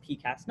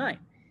SP-Cas9.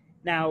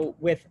 Now,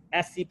 with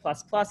SC++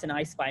 and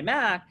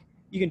iSPI-MAC,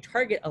 you can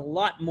target a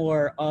lot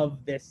more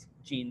of this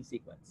gene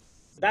sequence.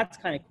 So that's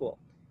kind of cool.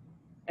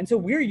 And so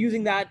we're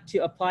using that to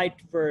apply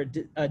for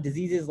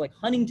diseases like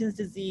Huntington's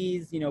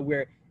disease.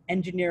 We're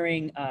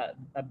engineering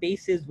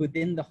bases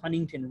within the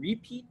Huntington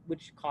repeat,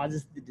 which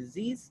causes the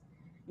disease.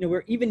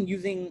 We're even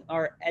using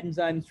our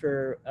enzymes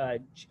for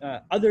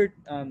other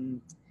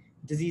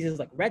diseases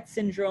like Rett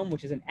syndrome,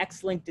 which is an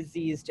X-linked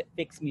disease, to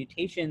fix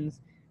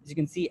mutations. As you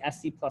can see,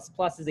 SC++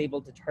 is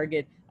able to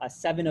target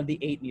 7 of the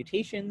 8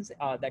 mutations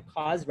that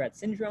cause Rett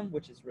syndrome,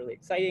 which is really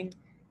exciting.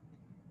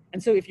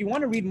 And so if you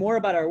want to read more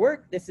about our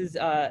work, this is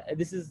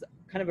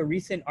kind of a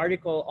recent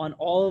article on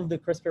all of the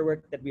CRISPR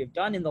work that we have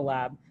done in the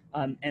lab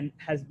and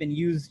has been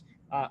used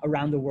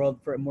around the world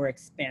for a more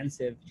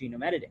expansive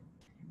genome editing.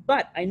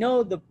 But I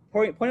know the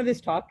point of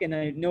this talk, and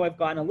I know I've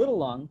gotten a little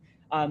long,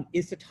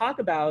 is to talk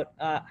about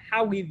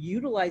how we've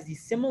utilized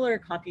these similar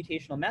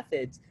computational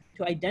methods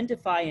to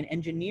identify and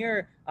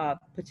engineer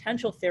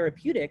potential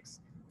therapeutics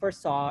for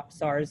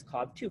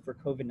SARS-CoV-2, for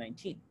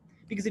COVID-19.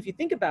 Because if you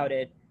think about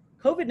it,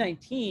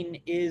 COVID-19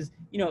 is,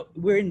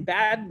 we're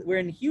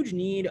in huge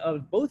need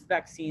of both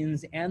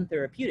vaccines and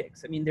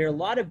therapeutics. I mean, there are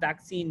a lot of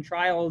vaccine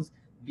trials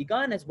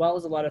begun as well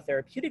as a lot of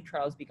therapeutic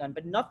trials begun,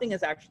 but nothing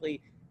is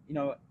actually,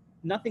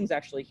 nothing's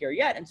actually here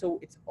yet. And so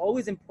it's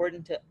always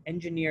important to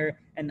engineer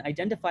and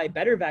identify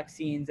better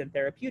vaccines and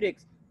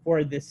therapeutics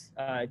for this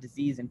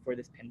disease and for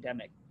this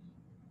pandemic.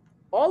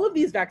 All of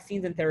these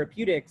vaccines and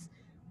therapeutics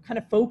kind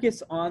of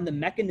focus on the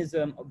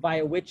mechanism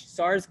via which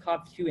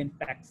SARS-CoV-2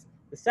 infects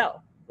the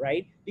cell,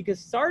 right? Because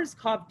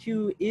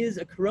SARS-CoV-2 is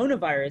a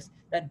coronavirus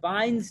that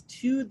binds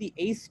to the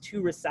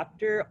ACE2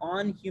 receptor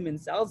on human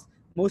cells,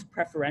 most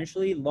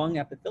preferentially lung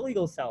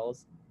epithelial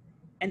cells.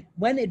 And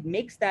when it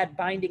makes that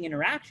binding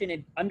interaction,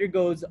 it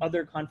undergoes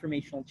other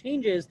conformational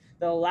changes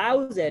that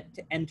allows it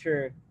to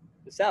enter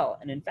the cell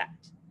and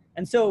infect.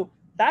 And so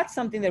that's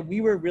something that we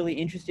were really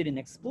interested in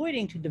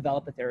exploiting to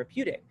develop a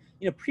therapeutic.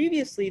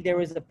 Previously there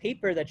was a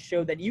paper that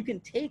showed that you can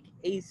take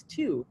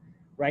ACE2,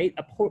 right,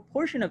 a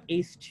portion of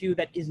ACE2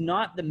 that is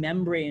not the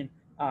membrane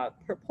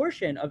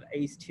portion of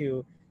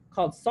ACE2,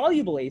 called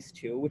soluble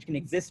ACE2, which can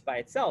exist by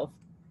itself,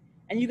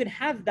 and you can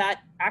have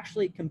that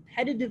actually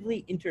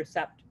competitively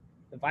intercept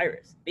the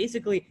virus.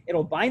 Basically,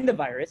 it'll bind the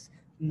virus,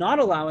 not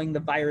allowing the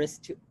virus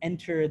to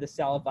enter the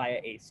cell via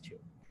ACE2.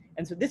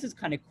 And so this is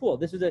kind of cool.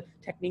 This was a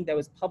technique that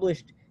was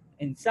published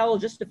in Cell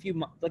just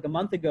a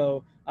month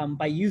ago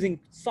by using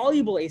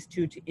soluble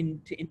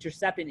ACE2 to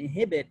intercept and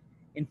inhibit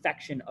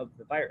infection of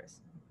the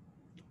virus.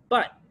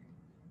 But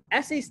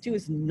SACE2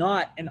 is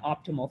not an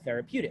optimal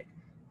therapeutic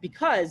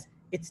because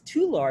it's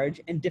too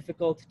large and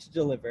difficult to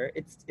deliver.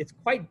 It's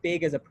quite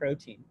big as a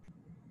protein.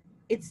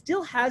 It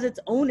still has its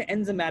own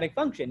enzymatic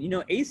function.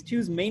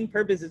 ACE2's main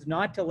purpose is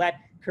not to let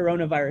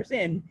coronavirus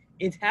in.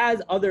 It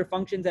has other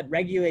functions that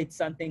regulate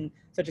something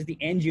such as the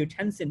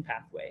angiotensin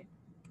pathway.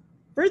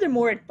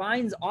 Furthermore, it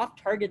binds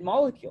off-target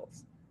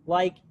molecules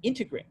like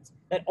integrins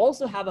that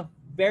also have a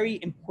very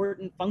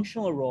important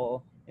functional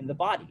role in the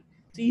body.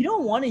 So you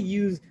don't want to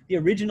use the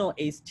original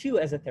ACE2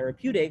 as a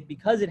therapeutic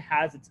because it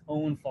has its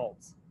own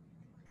faults.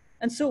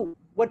 And so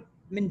what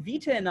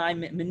Manvita and I,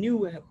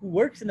 Manu, who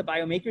works in the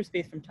biomaker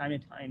space from time to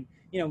time,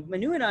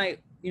 Manu and I,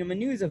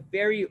 Manu is a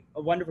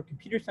wonderful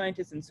computer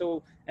scientist,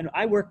 and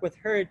I work with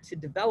her to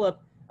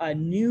develop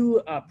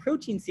new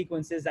protein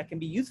sequences that can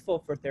be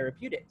useful for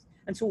therapeutics.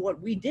 And so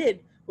what we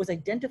did was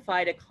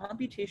identified a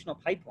computational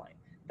pipeline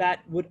that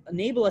would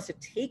enable us to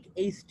take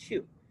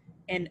ACE2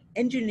 and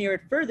engineer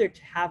it further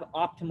to have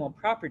optimal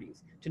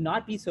properties, to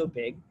not be so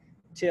big,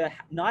 to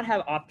not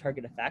have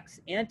off-target effects,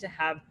 and to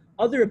have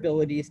other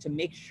abilities to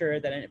make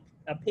sure that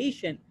a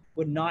patient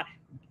would not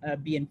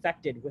be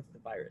infected with the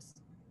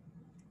virus.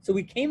 So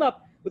we came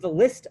up with a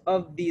list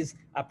of these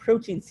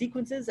protein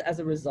sequences as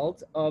a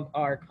result of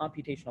our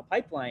computational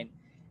pipeline.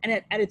 And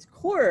at its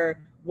core,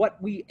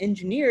 what we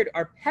engineered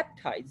are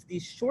peptides,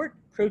 these short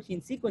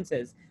protein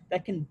sequences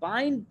that can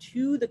bind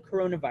to the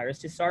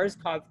coronavirus, to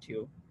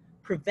SARS-CoV-2,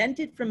 prevent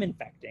it from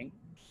infecting,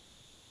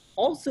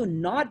 also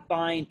not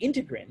bind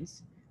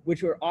integrins,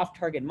 which are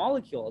off-target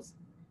molecules,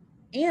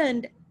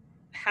 and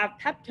have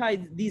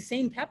peptides. These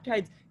same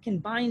peptides can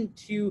bind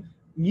to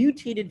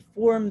mutated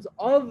forms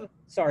of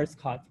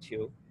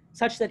SARS-CoV-2,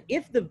 such that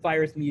if the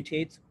virus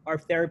mutates, our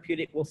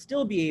therapeutic will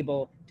still be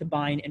able to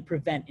bind and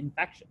prevent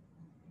infection.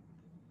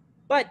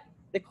 But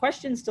the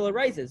question still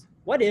arises,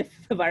 what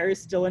if the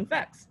virus still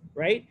infects,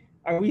 right?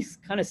 Are we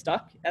kind of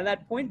stuck at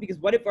that point? Because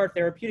what if our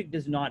therapeutic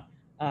does not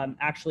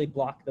actually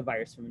block the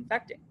virus from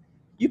infecting?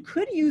 You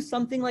could use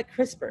something like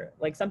CRISPR,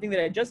 like something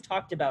that I just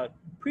talked about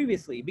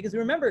previously, because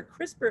remember,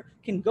 CRISPR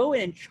can go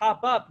in and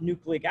chop up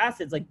nucleic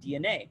acids like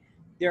DNA.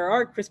 There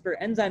are CRISPR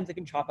enzymes that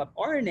can chop up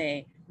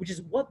RNA, which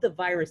is what the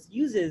virus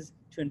uses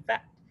to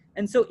infect.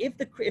 And so if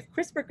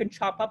CRISPR can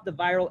chop up the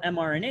viral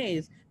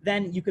mRNAs,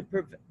 then you could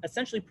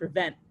essentially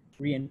prevent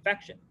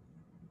reinfection.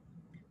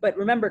 But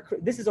remember,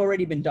 this has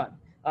already been done.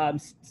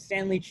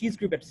 Stanley Chi's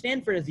group at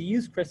Stanford has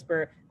used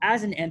CRISPR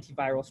as an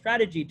antiviral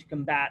strategy to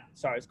combat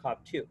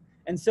SARS-CoV-2.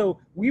 And so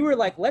we were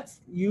like,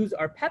 let's use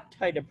our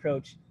peptide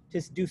approach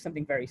to do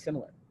something very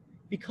similar.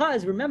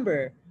 Because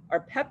remember,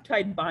 our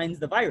peptide binds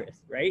the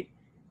virus, right?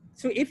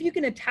 So if you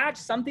can attach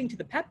something to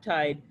the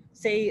peptide,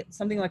 say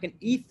something like an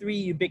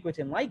E3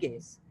 ubiquitin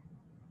ligase,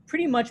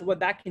 pretty much what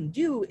that can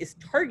do is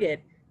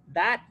target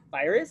that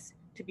virus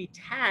to be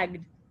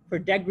tagged for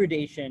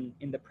degradation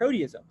in the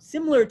proteasome,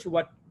 similar to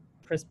what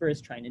CRISPR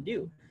is trying to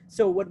do.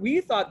 So what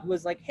we thought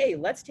was like, hey,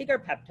 let's take our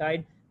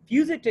peptide,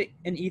 fuse it to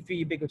an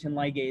E3 ubiquitin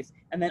ligase,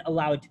 and then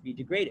allow it to be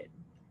degraded.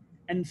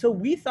 And so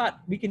we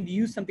thought we could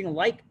use something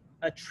like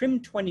a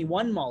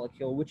TRIM21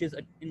 molecule, which is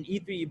an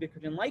E3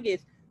 ubiquitin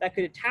ligase that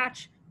could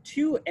attach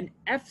to an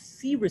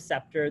FC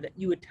receptor that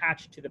you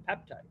attach to the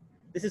peptide.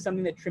 This is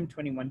something that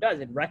TRIM21 does.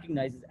 It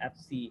recognizes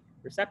FC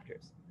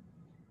receptors.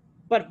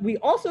 But we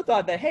also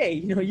thought that, hey,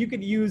 you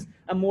could use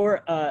a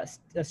more a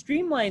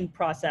streamlined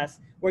process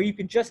where you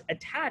could just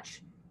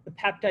attach the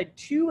peptide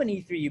to an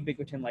E3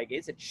 ubiquitin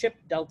ligase, a chip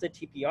delta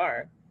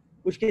TPR,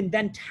 which can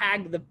then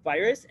tag the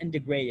virus and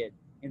degrade it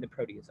in the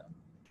proteasome.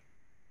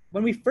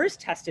 When we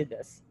first tested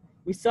this,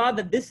 we saw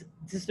that this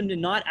system did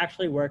not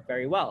actually work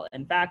very well.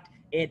 In fact,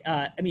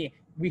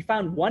 we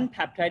found one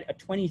peptide, a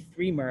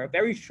 23-mer, a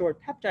very short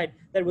peptide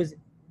that was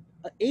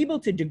able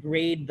to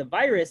degrade the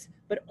virus,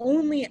 but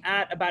only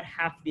at about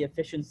half the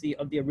efficiency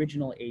of the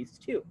original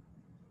ACE2.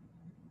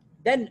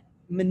 Then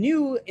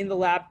Manu in the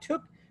lab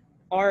took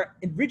our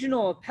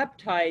original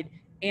peptide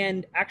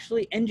and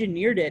actually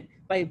engineered it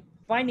by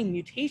finding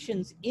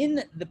mutations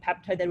in the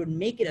peptide that would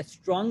make it a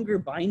stronger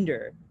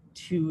binder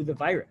to the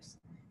virus.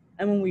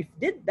 And when we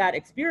did that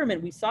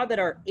experiment, we saw that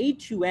our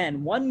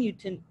A2N, one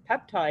mutant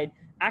peptide,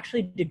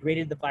 actually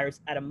degraded the virus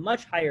at a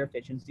much higher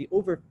efficiency.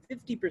 Over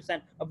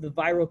 50% of the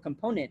viral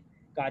component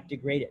got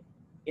degraded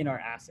in our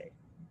assay.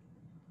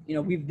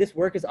 This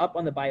work is up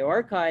on the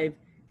bioarchive.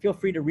 Feel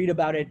free to read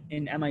about it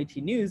in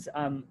MIT News.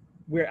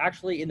 We're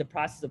actually in the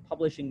process of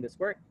publishing this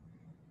work.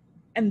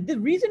 And the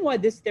reason why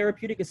this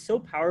therapeutic is so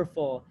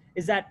powerful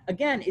is that,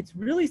 again, it's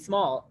really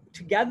small.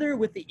 Together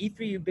with the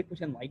E3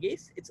 ubiquitin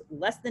ligase, it's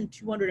less than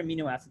 200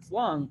 amino acids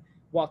long,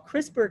 while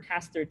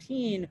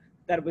CRISPR-Cas9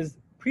 that was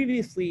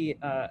previously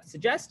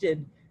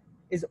suggested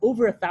is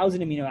over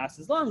 1,000 amino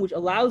acids long, which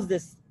allows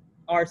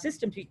our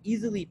system to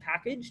easily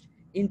packaged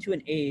into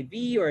an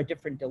AAV or a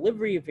different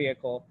delivery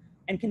vehicle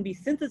and can be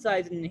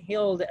synthesized and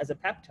inhaled as a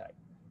peptide.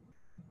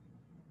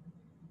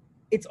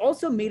 It's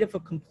also made up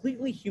of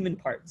completely human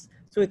parts.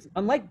 So it's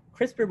unlike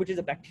CRISPR, which is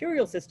a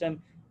bacterial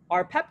system,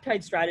 our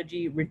peptide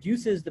strategy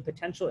reduces the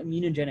potential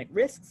immunogenic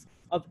risks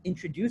of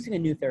introducing a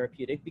new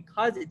therapeutic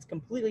because it's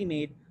completely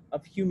made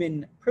of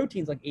human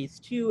proteins like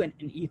ACE2 and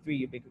E3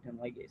 ubiquitin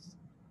ligase.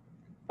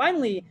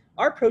 Finally,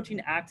 our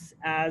protein acts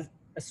as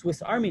a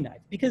Swiss Army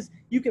knife because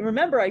you can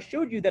remember I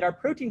showed you that our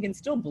protein can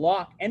still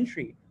block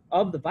entry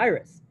of the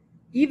virus,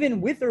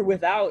 even with or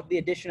without the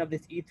addition of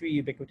this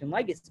E3 ubiquitin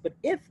ligase. But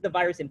if the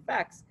virus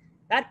infects,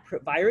 that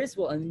virus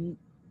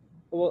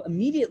will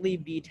immediately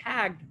be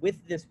tagged with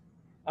this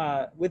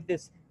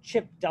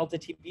chip delta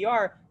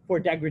TPR for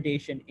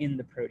degradation in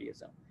the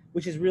proteasome,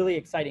 which is really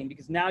exciting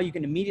because now you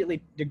can immediately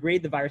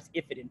degrade the virus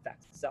if it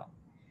infects the cell.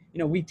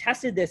 We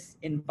tested this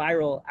in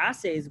viral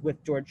assays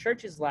with George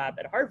Church's lab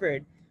at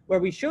Harvard, where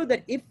we showed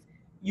that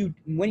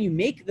when you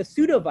make the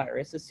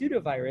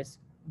pseudovirus,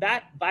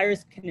 that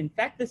virus can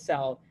infect the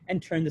cell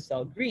and turn the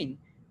cell green.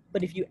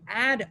 But if you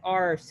add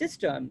our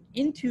system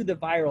into the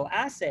viral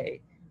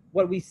assay,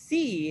 what we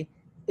see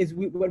is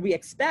what we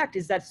expect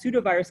is that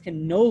pseudovirus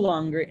can no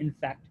longer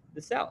infect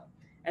the cell.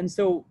 And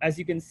so, as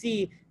you can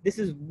see, this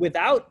is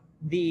without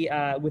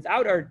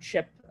our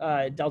chip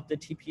delta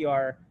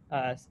TPR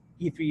E3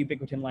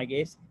 ubiquitin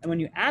ligase. And when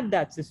you add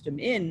that system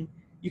in,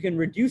 you can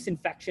reduce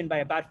infection by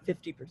about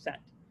 50%,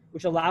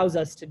 which allows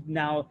us to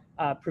now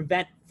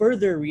prevent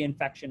further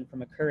reinfection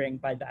from occurring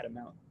by that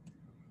amount.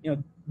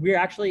 We're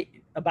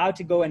actually about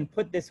to go and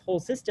put this whole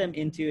system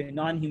into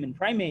non-human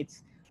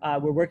primates.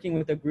 We're working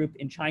with a group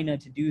in China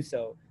to do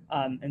so.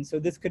 And so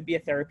this could be a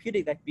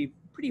therapeutic that could be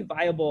pretty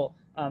viable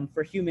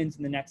for humans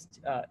in the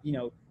next,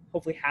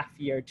 hopefully half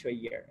year to a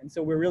year. And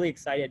so we're really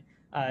excited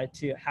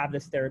to have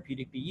this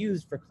therapeutic be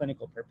used for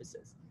clinical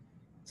purposes.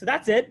 So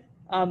that's it.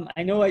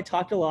 I know I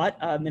talked a lot,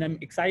 and I'm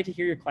excited to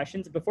hear your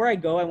questions. Before I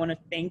go, I want to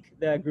thank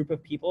the group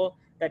of people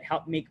that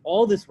helped make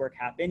all this work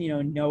happen.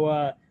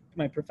 Noah,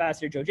 my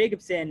professor, Joe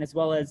Jacobson, as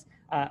well as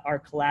our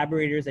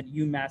collaborators at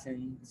UMass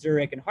and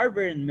Zurich and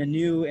Harvard, and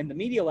Manu and the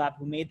Media Lab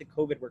who made the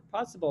COVID work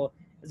possible,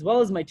 as well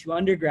as my two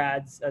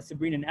undergrads,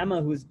 Sabrina and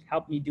Emma, who's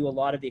helped me do a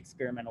lot of the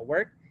experimental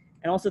work.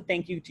 And also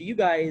thank you to you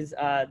guys,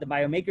 the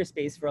BioMaker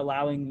space, for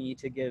allowing me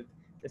to give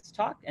this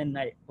talk, and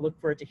I look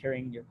forward to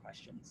hearing your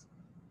questions.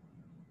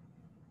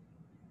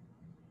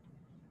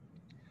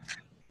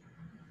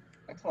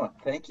 Excellent,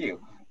 thank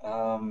you.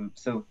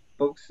 So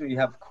folks, if you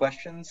have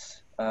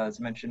questions, as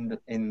mentioned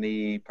in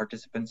the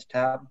participants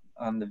tab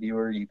on the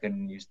viewer, you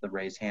can use the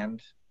raise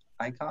hand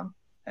icon,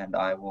 and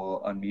I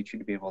will unmute you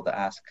to be able to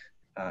ask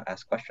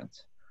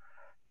questions.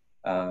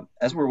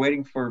 As we're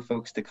waiting for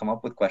folks to come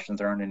up with questions,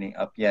 there aren't any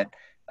up yet.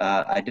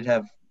 I did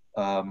have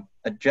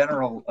a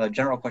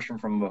general question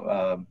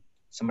from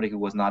somebody who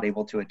was not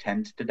able to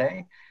attend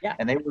today. Yeah.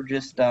 And they were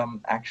just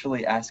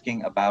actually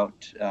asking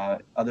about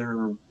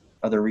other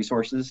other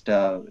resources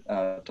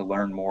to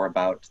learn more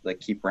about the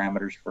key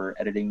parameters for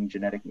editing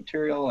genetic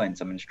material and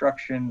some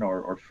instruction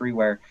or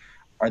freeware.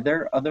 Are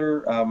there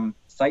other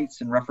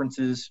sites and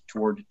references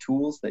toward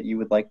tools that you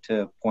would like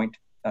to point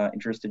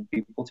interested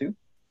people to?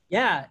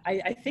 Yeah,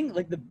 I think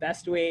like the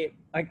best way,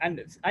 like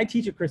I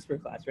teach a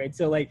CRISPR class, right?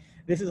 So like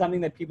this is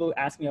something that people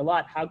ask me a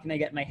lot. How can I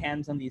get my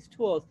hands on these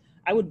tools?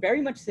 I would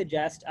very much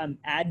suggest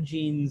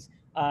Adgene's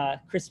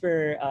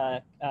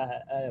CRISPR,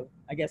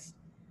 I guess,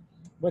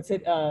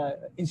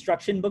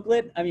 instruction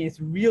booklet. I mean, it's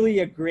really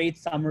a great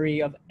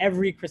summary of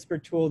every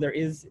CRISPR tool there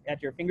is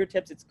at your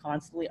fingertips. It's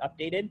constantly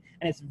updated,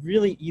 and it's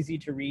really easy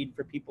to read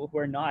for people who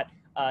are not,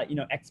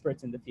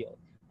 experts in the field.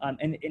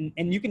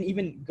 And you can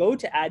even go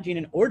to Adgene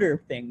and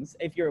order things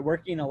if you're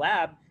working in a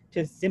lab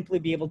to simply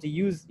be able to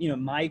use,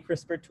 my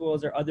CRISPR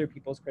tools or other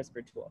people's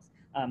CRISPR tools.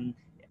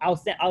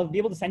 I'll be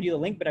able to send you the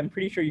link, but I'm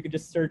pretty sure you could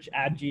just search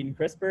Adgene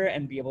CRISPR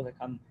and be able to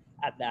come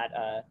at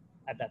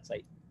that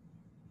site.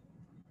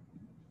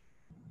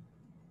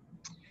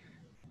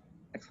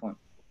 Excellent.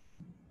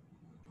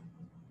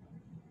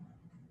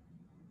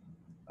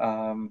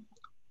 All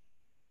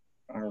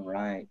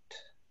right.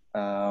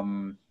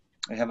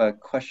 I have a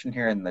question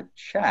here in the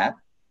chat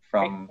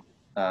from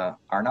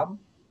Arnab,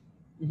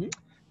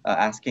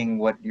 asking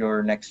what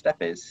your next step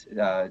is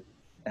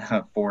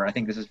for, I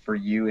think this is for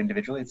you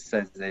individually. It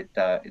says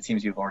that it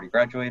seems you've already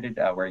graduated.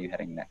 Where are you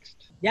heading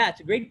next? Yeah, it's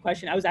a great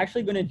question. I was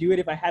actually going to do it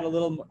if I had a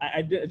little,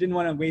 I didn't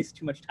want to waste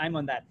too much time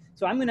on that.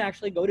 So I'm going to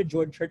actually go to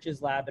George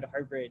Church's lab at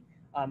Harvard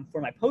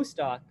for my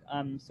postdoc.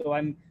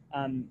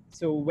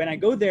 So when I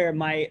go there,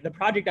 the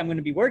project I'm going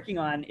to be working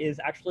on is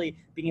actually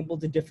being able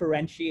to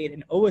differentiate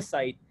an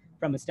oocyte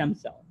from a stem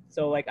cell.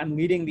 So like I'm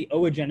leading the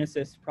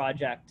oogenesis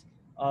project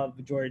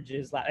of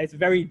George's lab. It's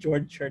very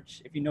George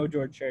Church. If you know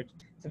George Church,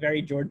 it's a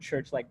very George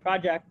Church-like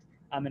project.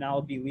 And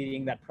I'll be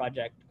leading that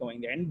project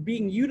going there and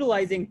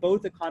utilizing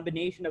both a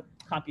combination of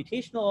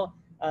computational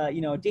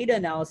data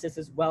analysis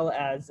as well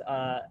as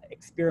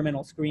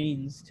experimental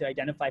screens to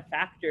identify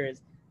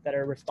factors that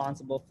are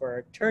responsible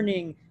for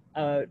turning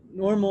a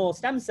normal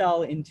stem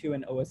cell into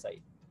an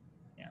oocyte.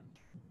 Yeah,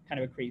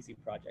 kind of a crazy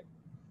project.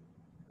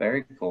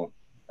 Very cool.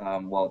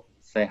 Well,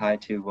 say hi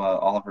to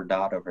Oliver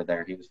Dodd over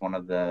there. He was one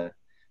of the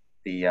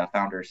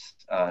founders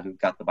who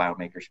got the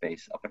BioMaker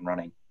space up and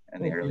running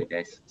in the early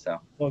days. So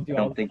I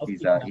don't think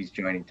he's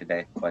joining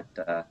today, but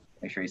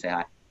make sure you say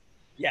hi.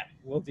 Yeah,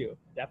 we'll do,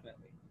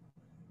 definitely.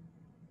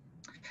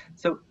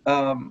 So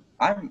I'm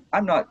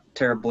not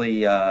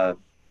terribly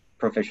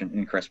proficient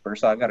in CRISPR,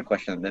 so I've got a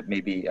question that may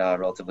be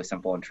relatively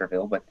simple and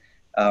trivial, but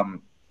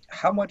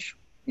how much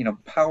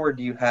power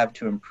do you have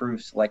to improve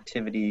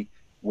selectivity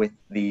with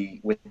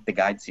the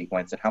guide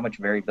sequence, and how much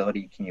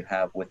variability can you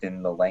have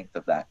within the length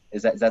of that?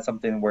 Is that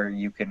something where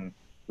you can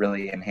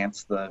really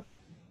enhance the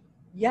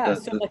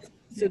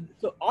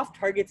so off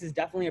targets is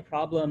definitely a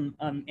problem.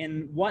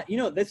 And what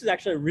this is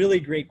actually a really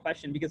great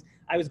question, because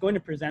I was going to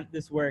present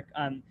this work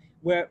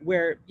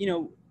where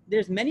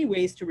there's many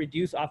ways to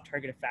reduce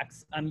off-target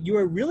effects. You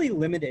are really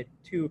limited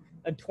to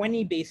a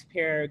 20 base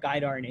pair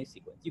guide RNA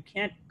sequence. You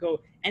can't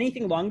go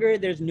anything longer.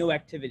 There's no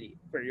activity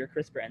for your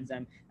CRISPR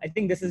enzyme. I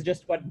think this is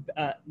just what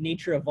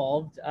nature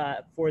evolved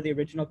for the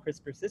original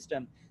CRISPR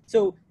system.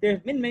 So there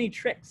have been many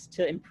tricks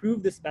to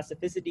improve the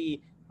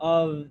specificity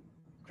of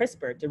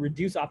CRISPR to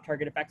reduce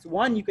off-target effects.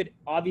 One, you could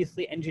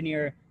obviously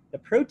engineer the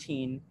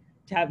protein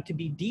to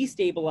be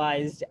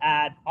destabilized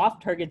at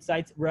off-target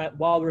sites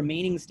while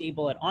remaining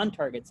stable at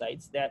on-target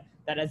sites. That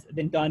has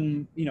been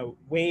done,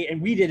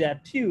 and we did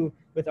that too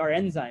with our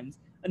enzymes.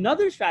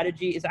 Another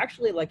strategy is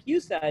actually, like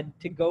you said,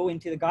 to go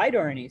into the guide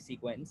RNA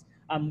sequence.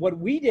 What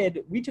we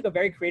did, we took a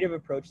very creative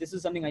approach. This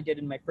is something I did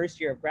in my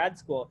first year of grad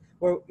school,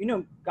 where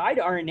guide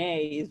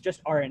RNA is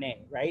just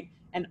RNA, right?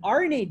 And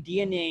RNA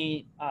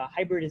DNA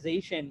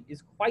hybridization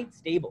is quite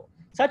stable,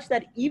 such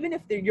that even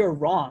if you're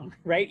wrong,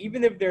 right?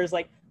 Even if there's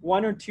like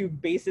one or two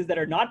bases that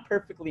are not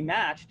perfectly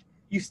matched,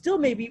 you still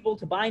may be able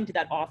to bind to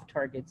that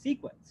off-target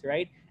sequence,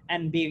 right?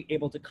 And be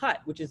able to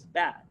cut, which is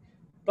bad.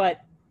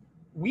 But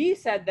we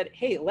said that,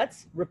 hey,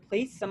 let's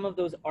replace some of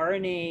those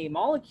RNA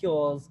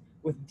molecules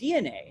with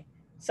DNA,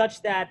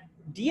 such that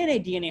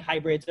DNA-DNA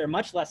hybrids are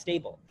much less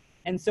stable.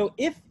 And so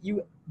if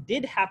you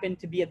did happen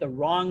to be at the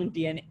wrong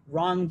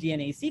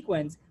DNA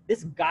sequence,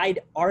 this guide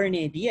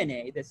RNA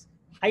DNA, this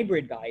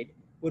hybrid guide,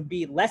 would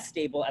be less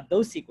stable at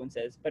those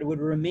sequences, but it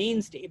would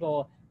remain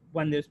stable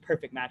when there's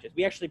perfect matches.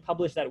 We actually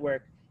published that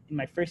work in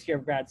my first year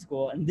of grad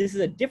school, and this is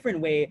a different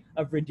way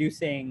of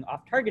reducing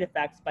off-target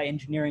effects by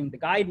engineering the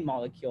guide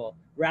molecule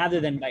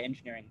rather than by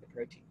engineering the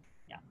protein.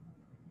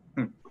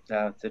 Yeah.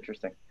 That's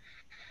interesting.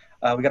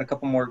 We got a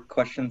couple more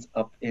questions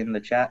up in the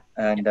chat,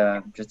 and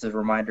just as a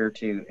reminder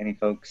to any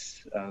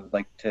folks who'd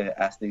like to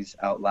ask these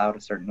out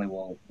loud, certainly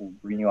we'll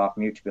bring you off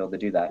mute to be able to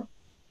do that.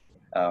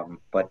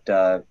 But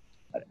I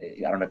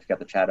don't know if you've got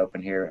the chat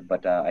open here,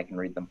 but I can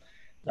read them.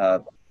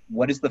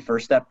 What is the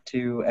first step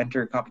to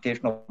enter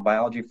computational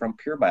biology from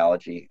pure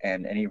biology,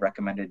 and any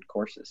recommended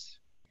courses?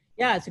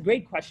 Yeah, it's a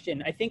great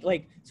question. I think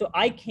so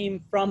I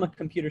came from a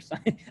computer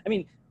science. I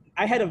mean,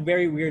 I had a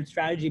very weird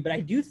strategy, but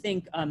I do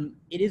think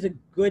it is a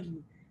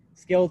good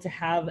skill to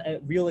have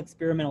real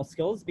experimental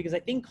skills, because I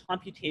think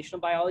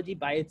computational biology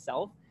by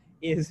itself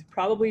is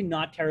probably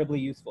not terribly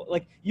useful.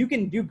 Like, you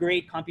can do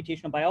great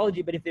computational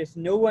biology, but if there's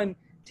no one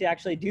to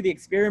actually do the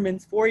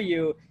experiments for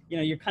you,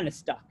 you're kind of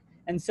stuck.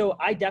 And so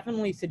I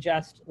definitely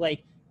suggest,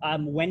 like,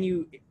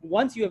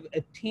 once you have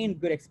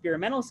attained good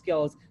experimental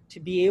skills, to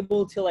be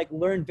able to like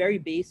learn very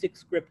basic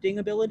scripting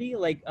ability,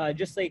 like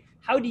just like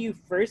how do you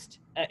first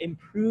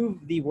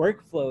improve the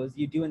workflows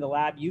you do in the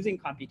lab using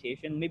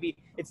computation. Maybe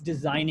it's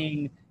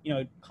designing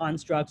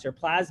constructs or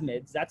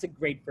plasmids. That's a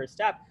great first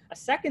step. A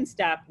second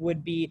step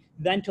would be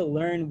then to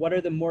learn what are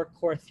the more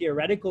core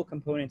theoretical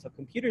components of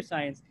computer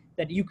science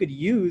that you could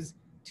use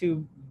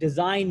to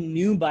design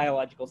new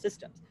biological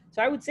systems.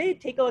 So I would say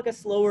take a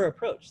slower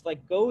approach.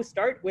 Like, go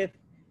start with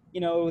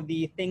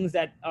the things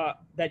that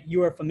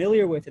you are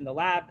familiar with in the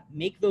lab,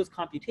 make those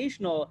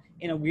computational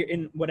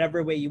in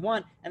whatever way you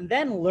want, and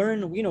then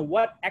learn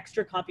what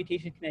extra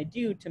computation can I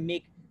do to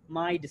make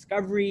my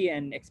discovery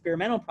and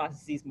experimental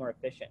processes more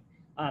efficient.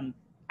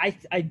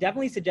 I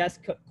definitely suggest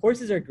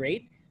courses are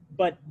great,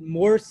 but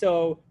more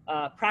so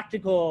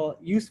practical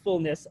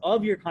usefulness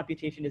of your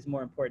computation is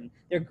more important.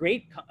 They're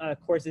great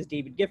courses.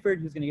 David Gifford,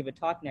 who's going to give a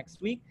talk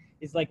next week,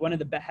 is like one of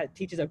the best,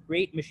 teaches a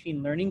great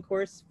machine learning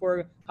course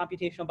for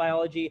computational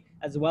biology,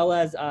 as well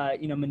as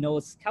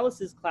Manolis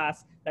Kellis's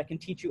class that can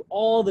teach you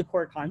all the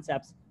core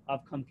concepts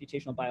of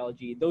computational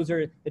biology. Those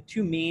are the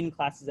two main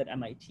classes at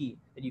MIT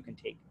that you can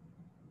take.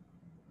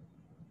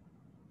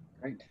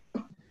 Great.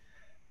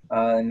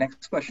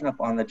 Next question up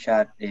on the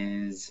chat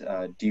is,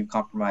 do you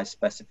compromise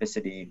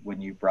specificity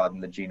when you broaden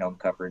the genome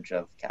coverage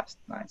of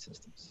Cas9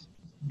 systems?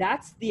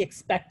 That's the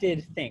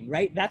expected thing,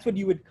 right? That's what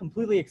you would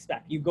completely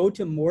expect. You go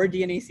to more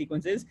DNA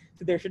sequences,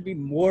 so there should be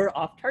more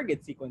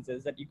off-target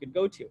sequences that you could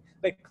go to.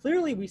 But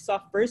clearly, we saw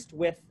first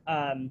with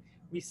what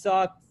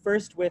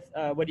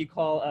you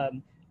call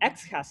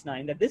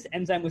Cas9 that this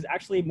enzyme was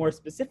actually more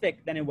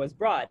specific than it was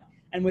broad.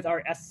 And with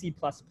our SC++,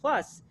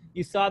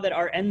 you saw that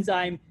our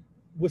enzyme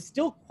was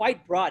still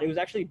quite broad. It was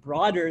actually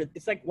broader.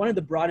 It's like one of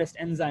the broadest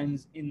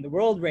enzymes in the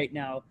world right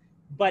now,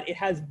 but it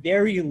has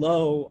very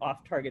low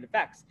off-target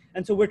effects.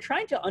 And so we're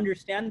trying to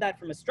understand that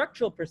from a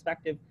structural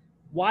perspective.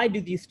 Why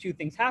do these two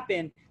things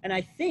happen? And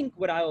I think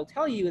what I will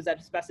tell you is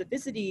that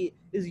specificity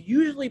is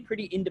usually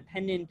pretty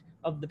independent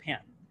of the PAM.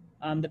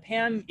 The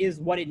PAM is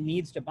what it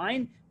needs to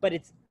bind, but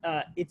its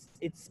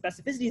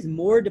specificity is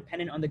more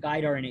dependent on the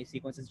guide RNA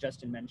sequence, as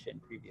Justin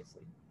mentioned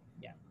previously.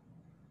 Yeah.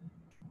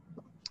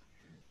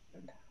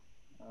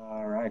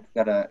 All right,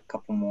 we've got a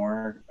couple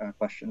more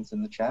questions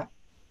in the chat.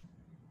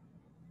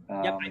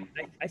 Yep,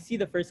 I see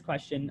the first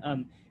question.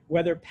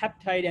 Whether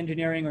peptide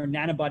engineering or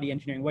nanobody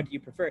engineering, what do you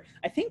prefer?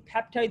 I think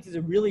peptides is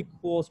a really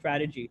cool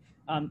strategy.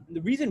 The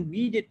reason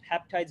we did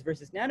peptides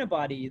versus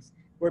nanobodies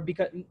were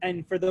because,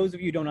 and for those of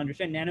you who don't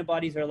understand,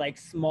 nanobodies are like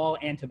small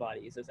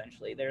antibodies,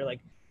 essentially. They're like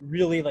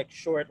really like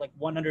short, like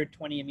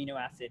 120 amino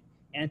acid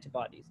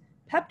antibodies.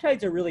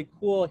 Peptides are really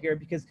cool here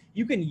because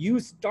you can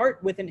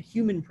start with a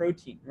human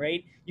protein,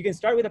 right? You can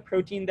start with a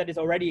protein that is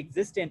already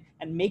existent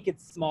and make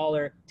it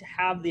smaller to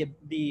have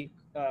the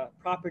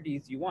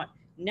properties you want.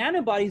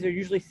 Nanobodies are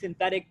usually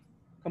synthetic,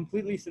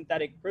 completely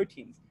synthetic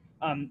proteins.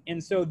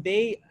 And so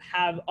they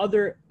have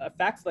other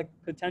effects like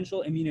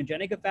potential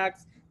immunogenic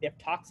effects. They have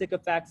toxic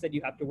effects that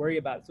you have to worry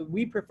about. So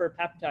we prefer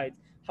peptides.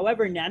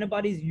 However,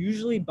 nanobodies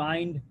usually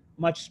bind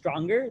much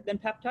stronger than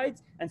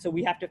peptides. And so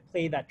we have to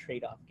play that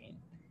trade-off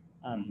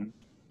game.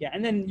 Yeah,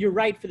 and then you're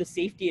right for the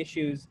safety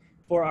issues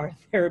for our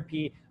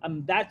therapy.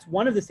 That's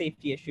one of the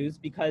safety issues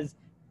because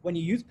when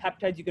you use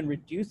peptides, you can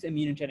reduce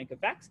immunogenic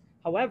effects.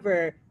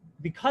 However,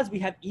 because we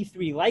have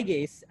E3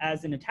 ligase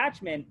as an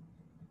attachment,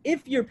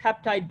 if your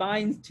peptide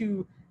binds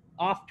to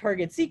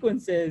off-target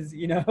sequences,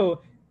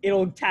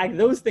 it'll tag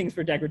those things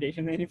for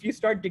degradation. And if you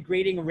start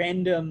degrading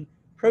random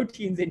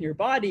proteins in your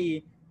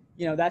body,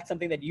 that's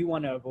something that you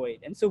want to avoid.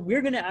 And so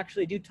we're going to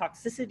actually do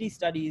toxicity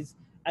studies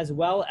as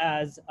well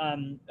as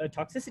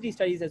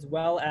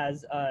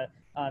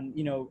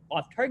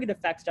off-target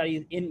effect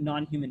studies in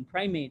non-human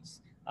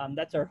primates.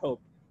 That's our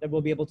hope, that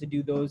we'll be able to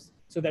do those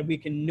so that we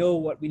can know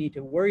what we need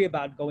to worry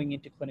about going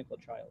into clinical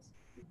trials.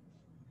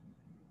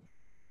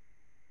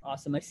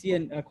 Awesome. I see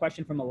a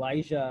question from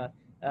Elijah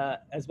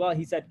as well.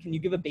 He said, can you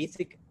give a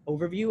basic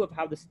overview of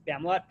how the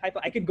Spamalot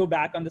pipeline, I could go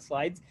back on the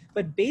slides,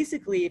 but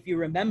basically, if you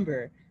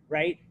remember,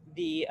 right,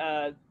 the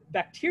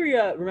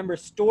bacteria,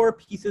 store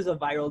pieces of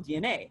viral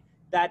DNA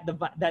that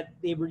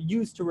they were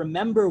used to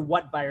remember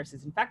what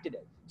viruses infected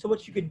it. So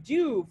what you could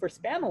do for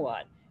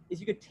Spamalot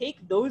is you could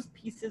take those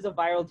pieces of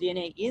viral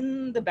DNA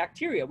in the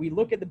bacteria. We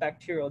look at the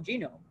bacterial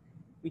genome.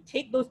 We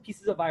take those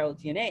pieces of viral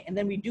DNA and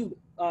then we do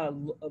a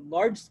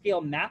large-scale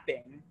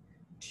mapping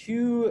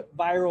to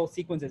viral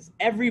sequences,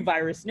 every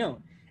virus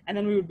known. And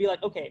then we would be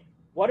like, okay,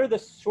 what are the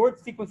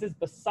short sequences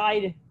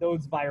beside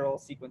those viral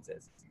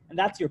sequences? And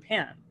that's your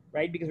PAM,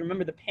 right? Because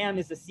remember, the PAM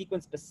is the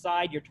sequence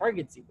beside your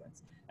target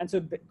sequence. And so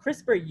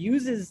CRISPR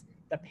uses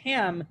the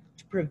PAM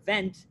to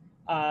prevent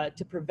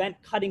to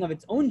prevent cutting of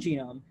its own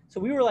genome. So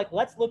we were like,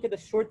 let's look at the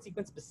short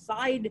sequence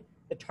beside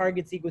the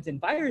target sequence in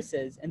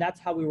viruses, and that's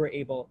how we were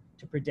able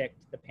to predict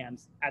the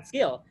PAMs at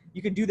scale.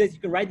 You can do this, you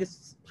can write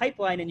this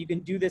pipeline, and you can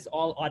do this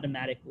all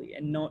automatically,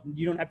 and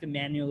you don't have to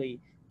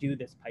manually do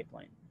this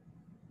pipeline.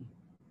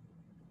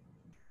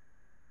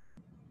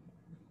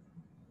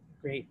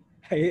 Great.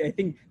 I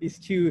think these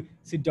two,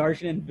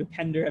 Sudarshan and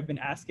Vipender, have been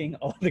asking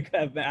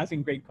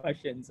great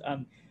questions.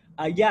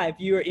 Yeah, if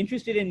you are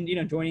interested in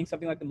joining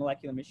something like the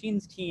molecular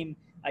machines team,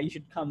 you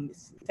should come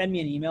send me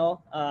an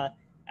email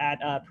at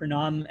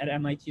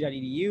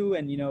pranam@mit.edu,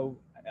 and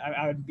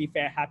I would be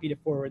happy to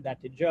forward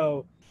that to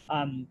Joe.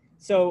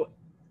 So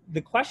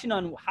the question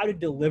on how to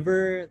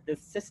deliver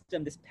this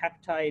system, this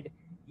peptide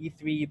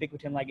E3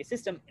 ubiquitin ligase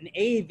system, an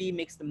AAV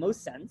makes the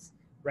most sense,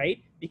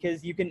 right?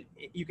 Because you can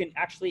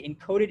actually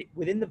encode it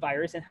within the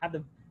virus and have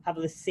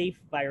the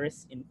safe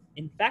virus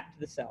infect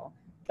the cell.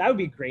 That would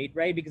be great,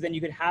 right? Because then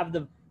you could have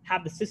the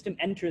system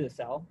enter the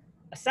cell.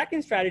 A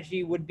second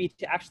strategy would be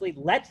to actually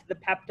let the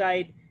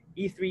peptide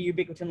E3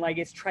 ubiquitin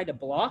ligase try to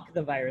block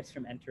the virus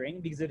from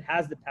entering because it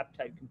has the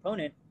peptide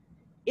component.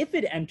 If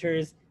it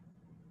enters,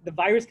 the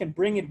virus can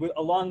bring it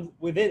along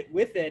with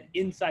it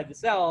inside the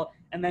cell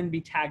and then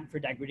be tagged for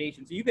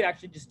degradation. So you could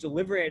actually just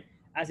deliver it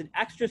as an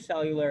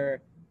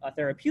extracellular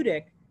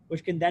therapeutic,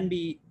 which can then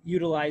be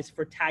utilized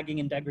for tagging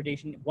and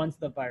degradation once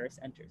the virus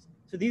enters.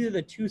 So these are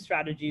the two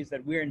strategies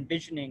that we're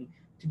envisioning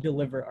to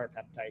deliver our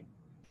peptide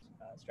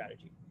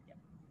strategy. Yeah.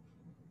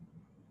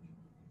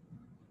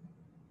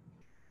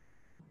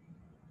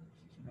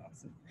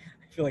 Awesome.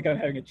 I feel like I'm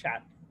having a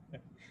chat,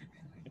 which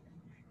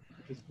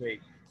is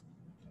great.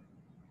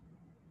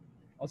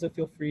 Also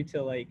feel free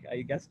to, like,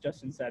 I guess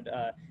Justin said,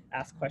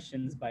 ask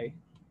questions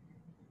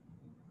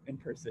in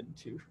person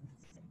too.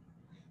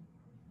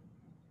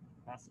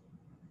 Awesome.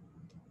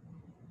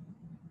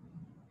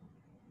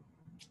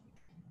 If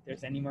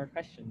there's any more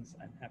questions,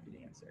 I'm happy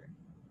to answer.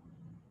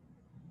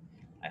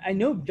 I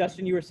know,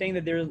 Justin, you were saying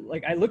that there's,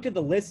 like, I looked at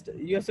the list,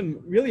 you have some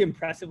really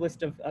impressive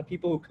list of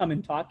people who come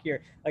and talk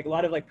here, like a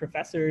lot of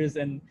professors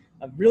and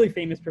really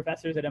famous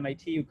professors at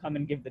MIT who come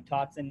and give the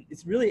talks. And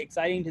it's really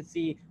exciting to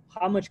see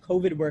how much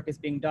COVID work is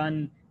being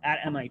done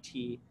at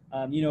MIT.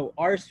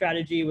 Our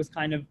strategy was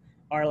kind of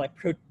our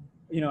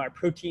our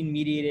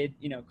protein-mediated,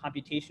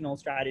 computational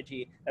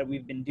strategy that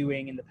we've been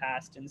doing in the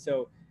past. And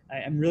so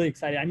I'm really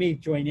excited. I may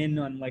join in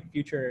on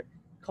future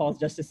calls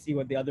just to see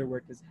what the other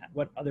work is,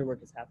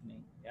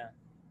 happening. Yeah.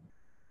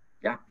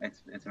 Yeah,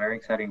 it's very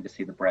exciting to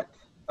see the breadth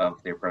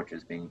of the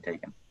approaches being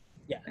taken.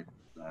 Yeah.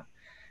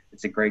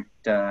 It's a great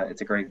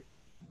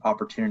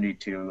opportunity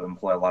to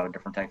employ a lot of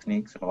different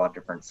techniques and a lot of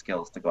different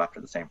skills to go after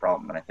the same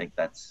problem. And I think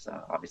that's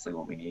obviously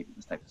what we need in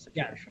this type of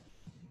situation.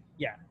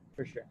 Yeah,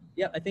 for sure.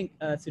 Yeah, I think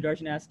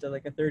Sudarshan asked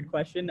a third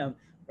question, or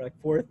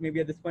fourth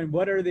maybe at this point.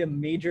 What are the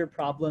major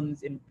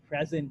problems in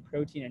present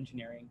protein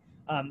engineering?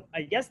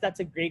 I guess that's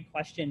a great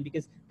question,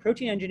 because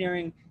protein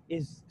engineering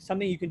is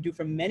something you can do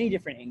from many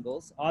different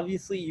angles.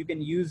 Obviously, you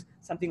can use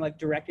something like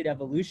directed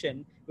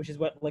evolution, which is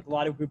what a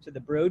lot of groups at the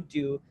Broad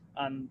do.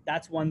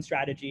 That's one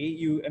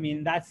strategy.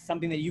 That's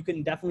something that you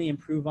can definitely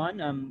improve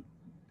on.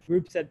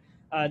 Groups at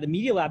the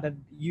Media Lab have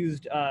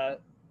used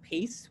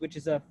PACE, which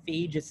is a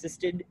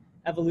phage-assisted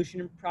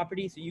evolution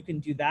property. So you can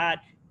do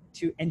that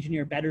to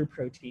engineer better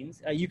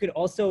proteins. You could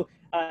also,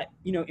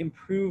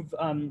 improve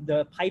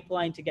the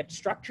pipeline to get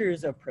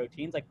structures of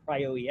proteins like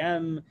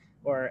cryo-EM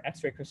or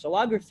X-ray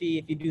crystallography.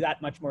 If you do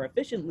that much more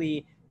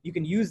efficiently, you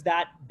can use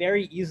that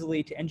very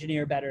easily to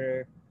engineer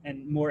better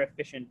and more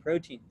efficient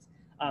proteins.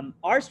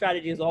 Our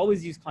strategy is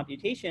always use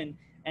computation,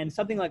 and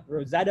something like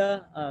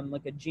Rosetta,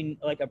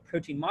 like a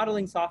protein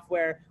modeling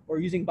software, or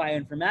using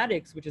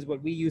bioinformatics, which is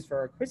what we use for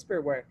our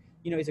CRISPR work,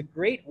 is a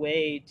great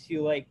way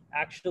to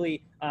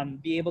actually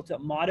be able to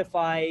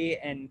modify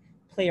and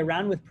play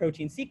around with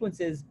protein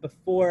sequences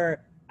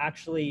before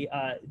actually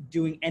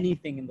doing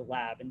anything in the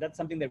lab. And that's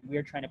something that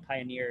we're trying to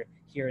pioneer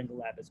here in the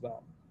lab as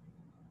well.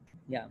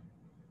 Yeah.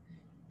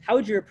 How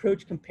would your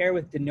approach compare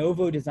with de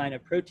novo design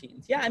of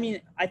proteins? Yeah,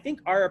 I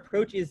think our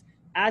approach is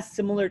as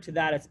similar to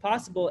that as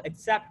possible,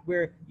 except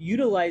we're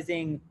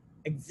utilizing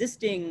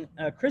existing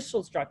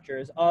crystal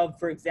structures of,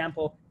 for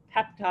example,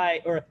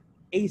 peptide or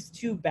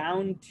ACE2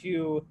 bound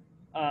to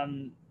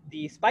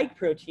the spike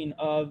protein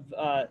of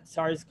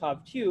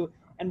SARS-CoV-2,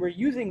 and we're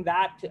using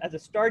that as a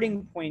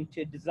starting point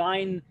to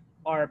design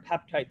our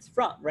peptides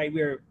from, right?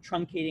 We're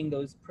truncating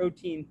those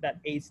proteins,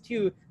 that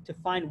ACE2, to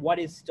find what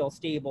is still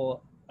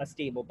stable, a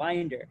stable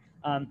binder.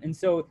 And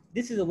so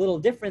this is a little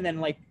different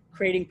than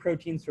creating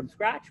proteins from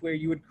scratch, where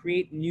you would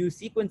create new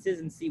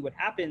sequences and see what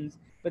happens.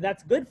 But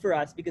that's good for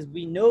us because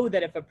we know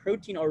that if a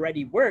protein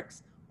already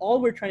works, all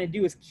we're trying to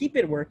do is keep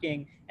it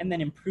working and then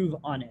improve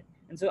on it.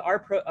 And so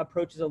our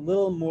approach is a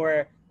little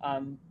more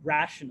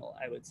rational,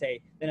 I would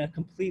say, than a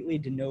completely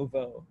de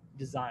novo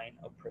design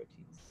of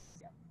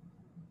proteins.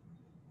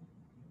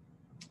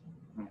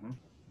 Yeah. Mm-hmm.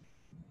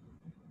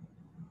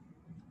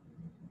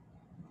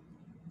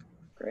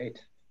 Great.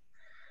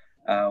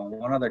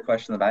 One other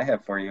question that I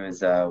have for you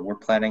is we're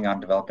planning on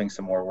developing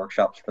some more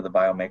workshops for the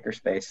biomaker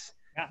space.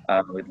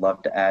 we'd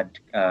love to add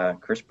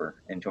CRISPR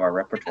into our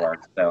repertoire.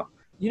 So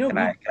You know,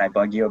 can I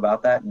bug you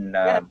about that? And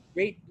yeah,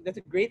 great. That's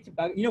a great.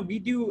 You know, we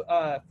do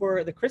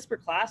for the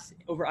CRISPR class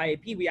over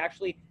IAP. We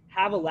actually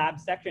have a lab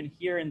section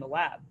here in the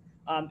lab,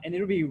 and it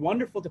would be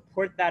wonderful to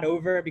port that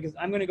over because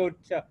I'm going to go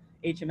to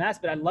HMS,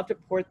 but I'd love to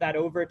port that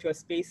over to a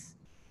space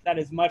that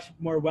is much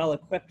more well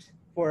equipped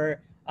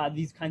for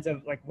these kinds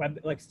of like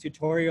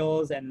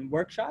tutorials and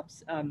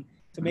workshops.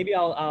 So maybe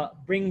I'll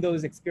bring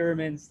those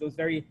experiments, those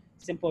very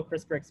simple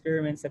CRISPR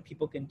experiments that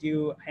people can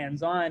do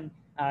hands-on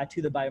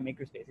to the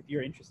biomaker space if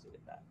you're interested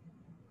in that.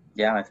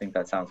 yeah, I think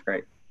that sounds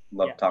great.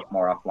 Love to talk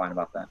more offline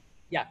about that.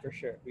 Yeah, for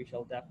sure. We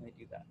shall definitely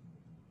do that.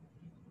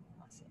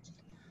 Awesome.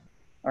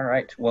 All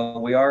right.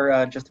 Well, we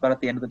are just about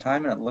at the end of the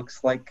time, and it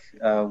looks like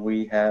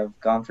we have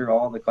gone through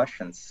all the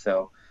questions.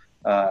 So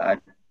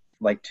I'd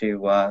like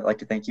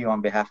to thank you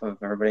on behalf of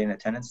everybody in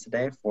attendance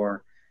today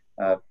for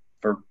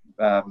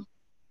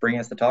bringing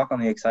us the talk on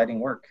the exciting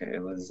work.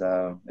 It was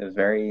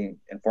very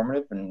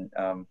informative and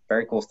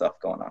very cool stuff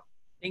going on.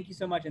 Thank you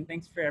so much, and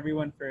thanks for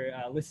everyone for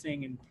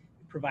listening and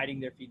providing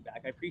their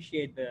feedback. I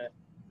appreciate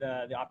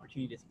the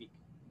opportunity to speak.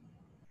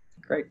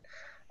 Great.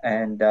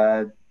 And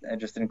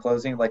just in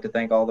closing, I'd like to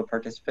thank all the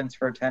participants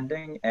for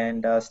attending,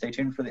 and stay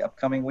tuned for the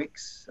upcoming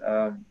weeks.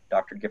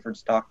 Dr.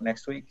 Gifford's talk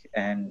next week,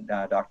 and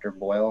Dr.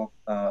 Boyle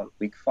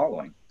week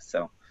following.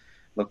 So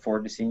look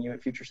forward to seeing you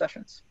at future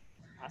sessions.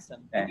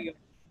 Awesome. Thank you.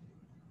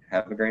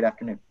 Have a great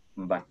afternoon.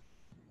 Bye.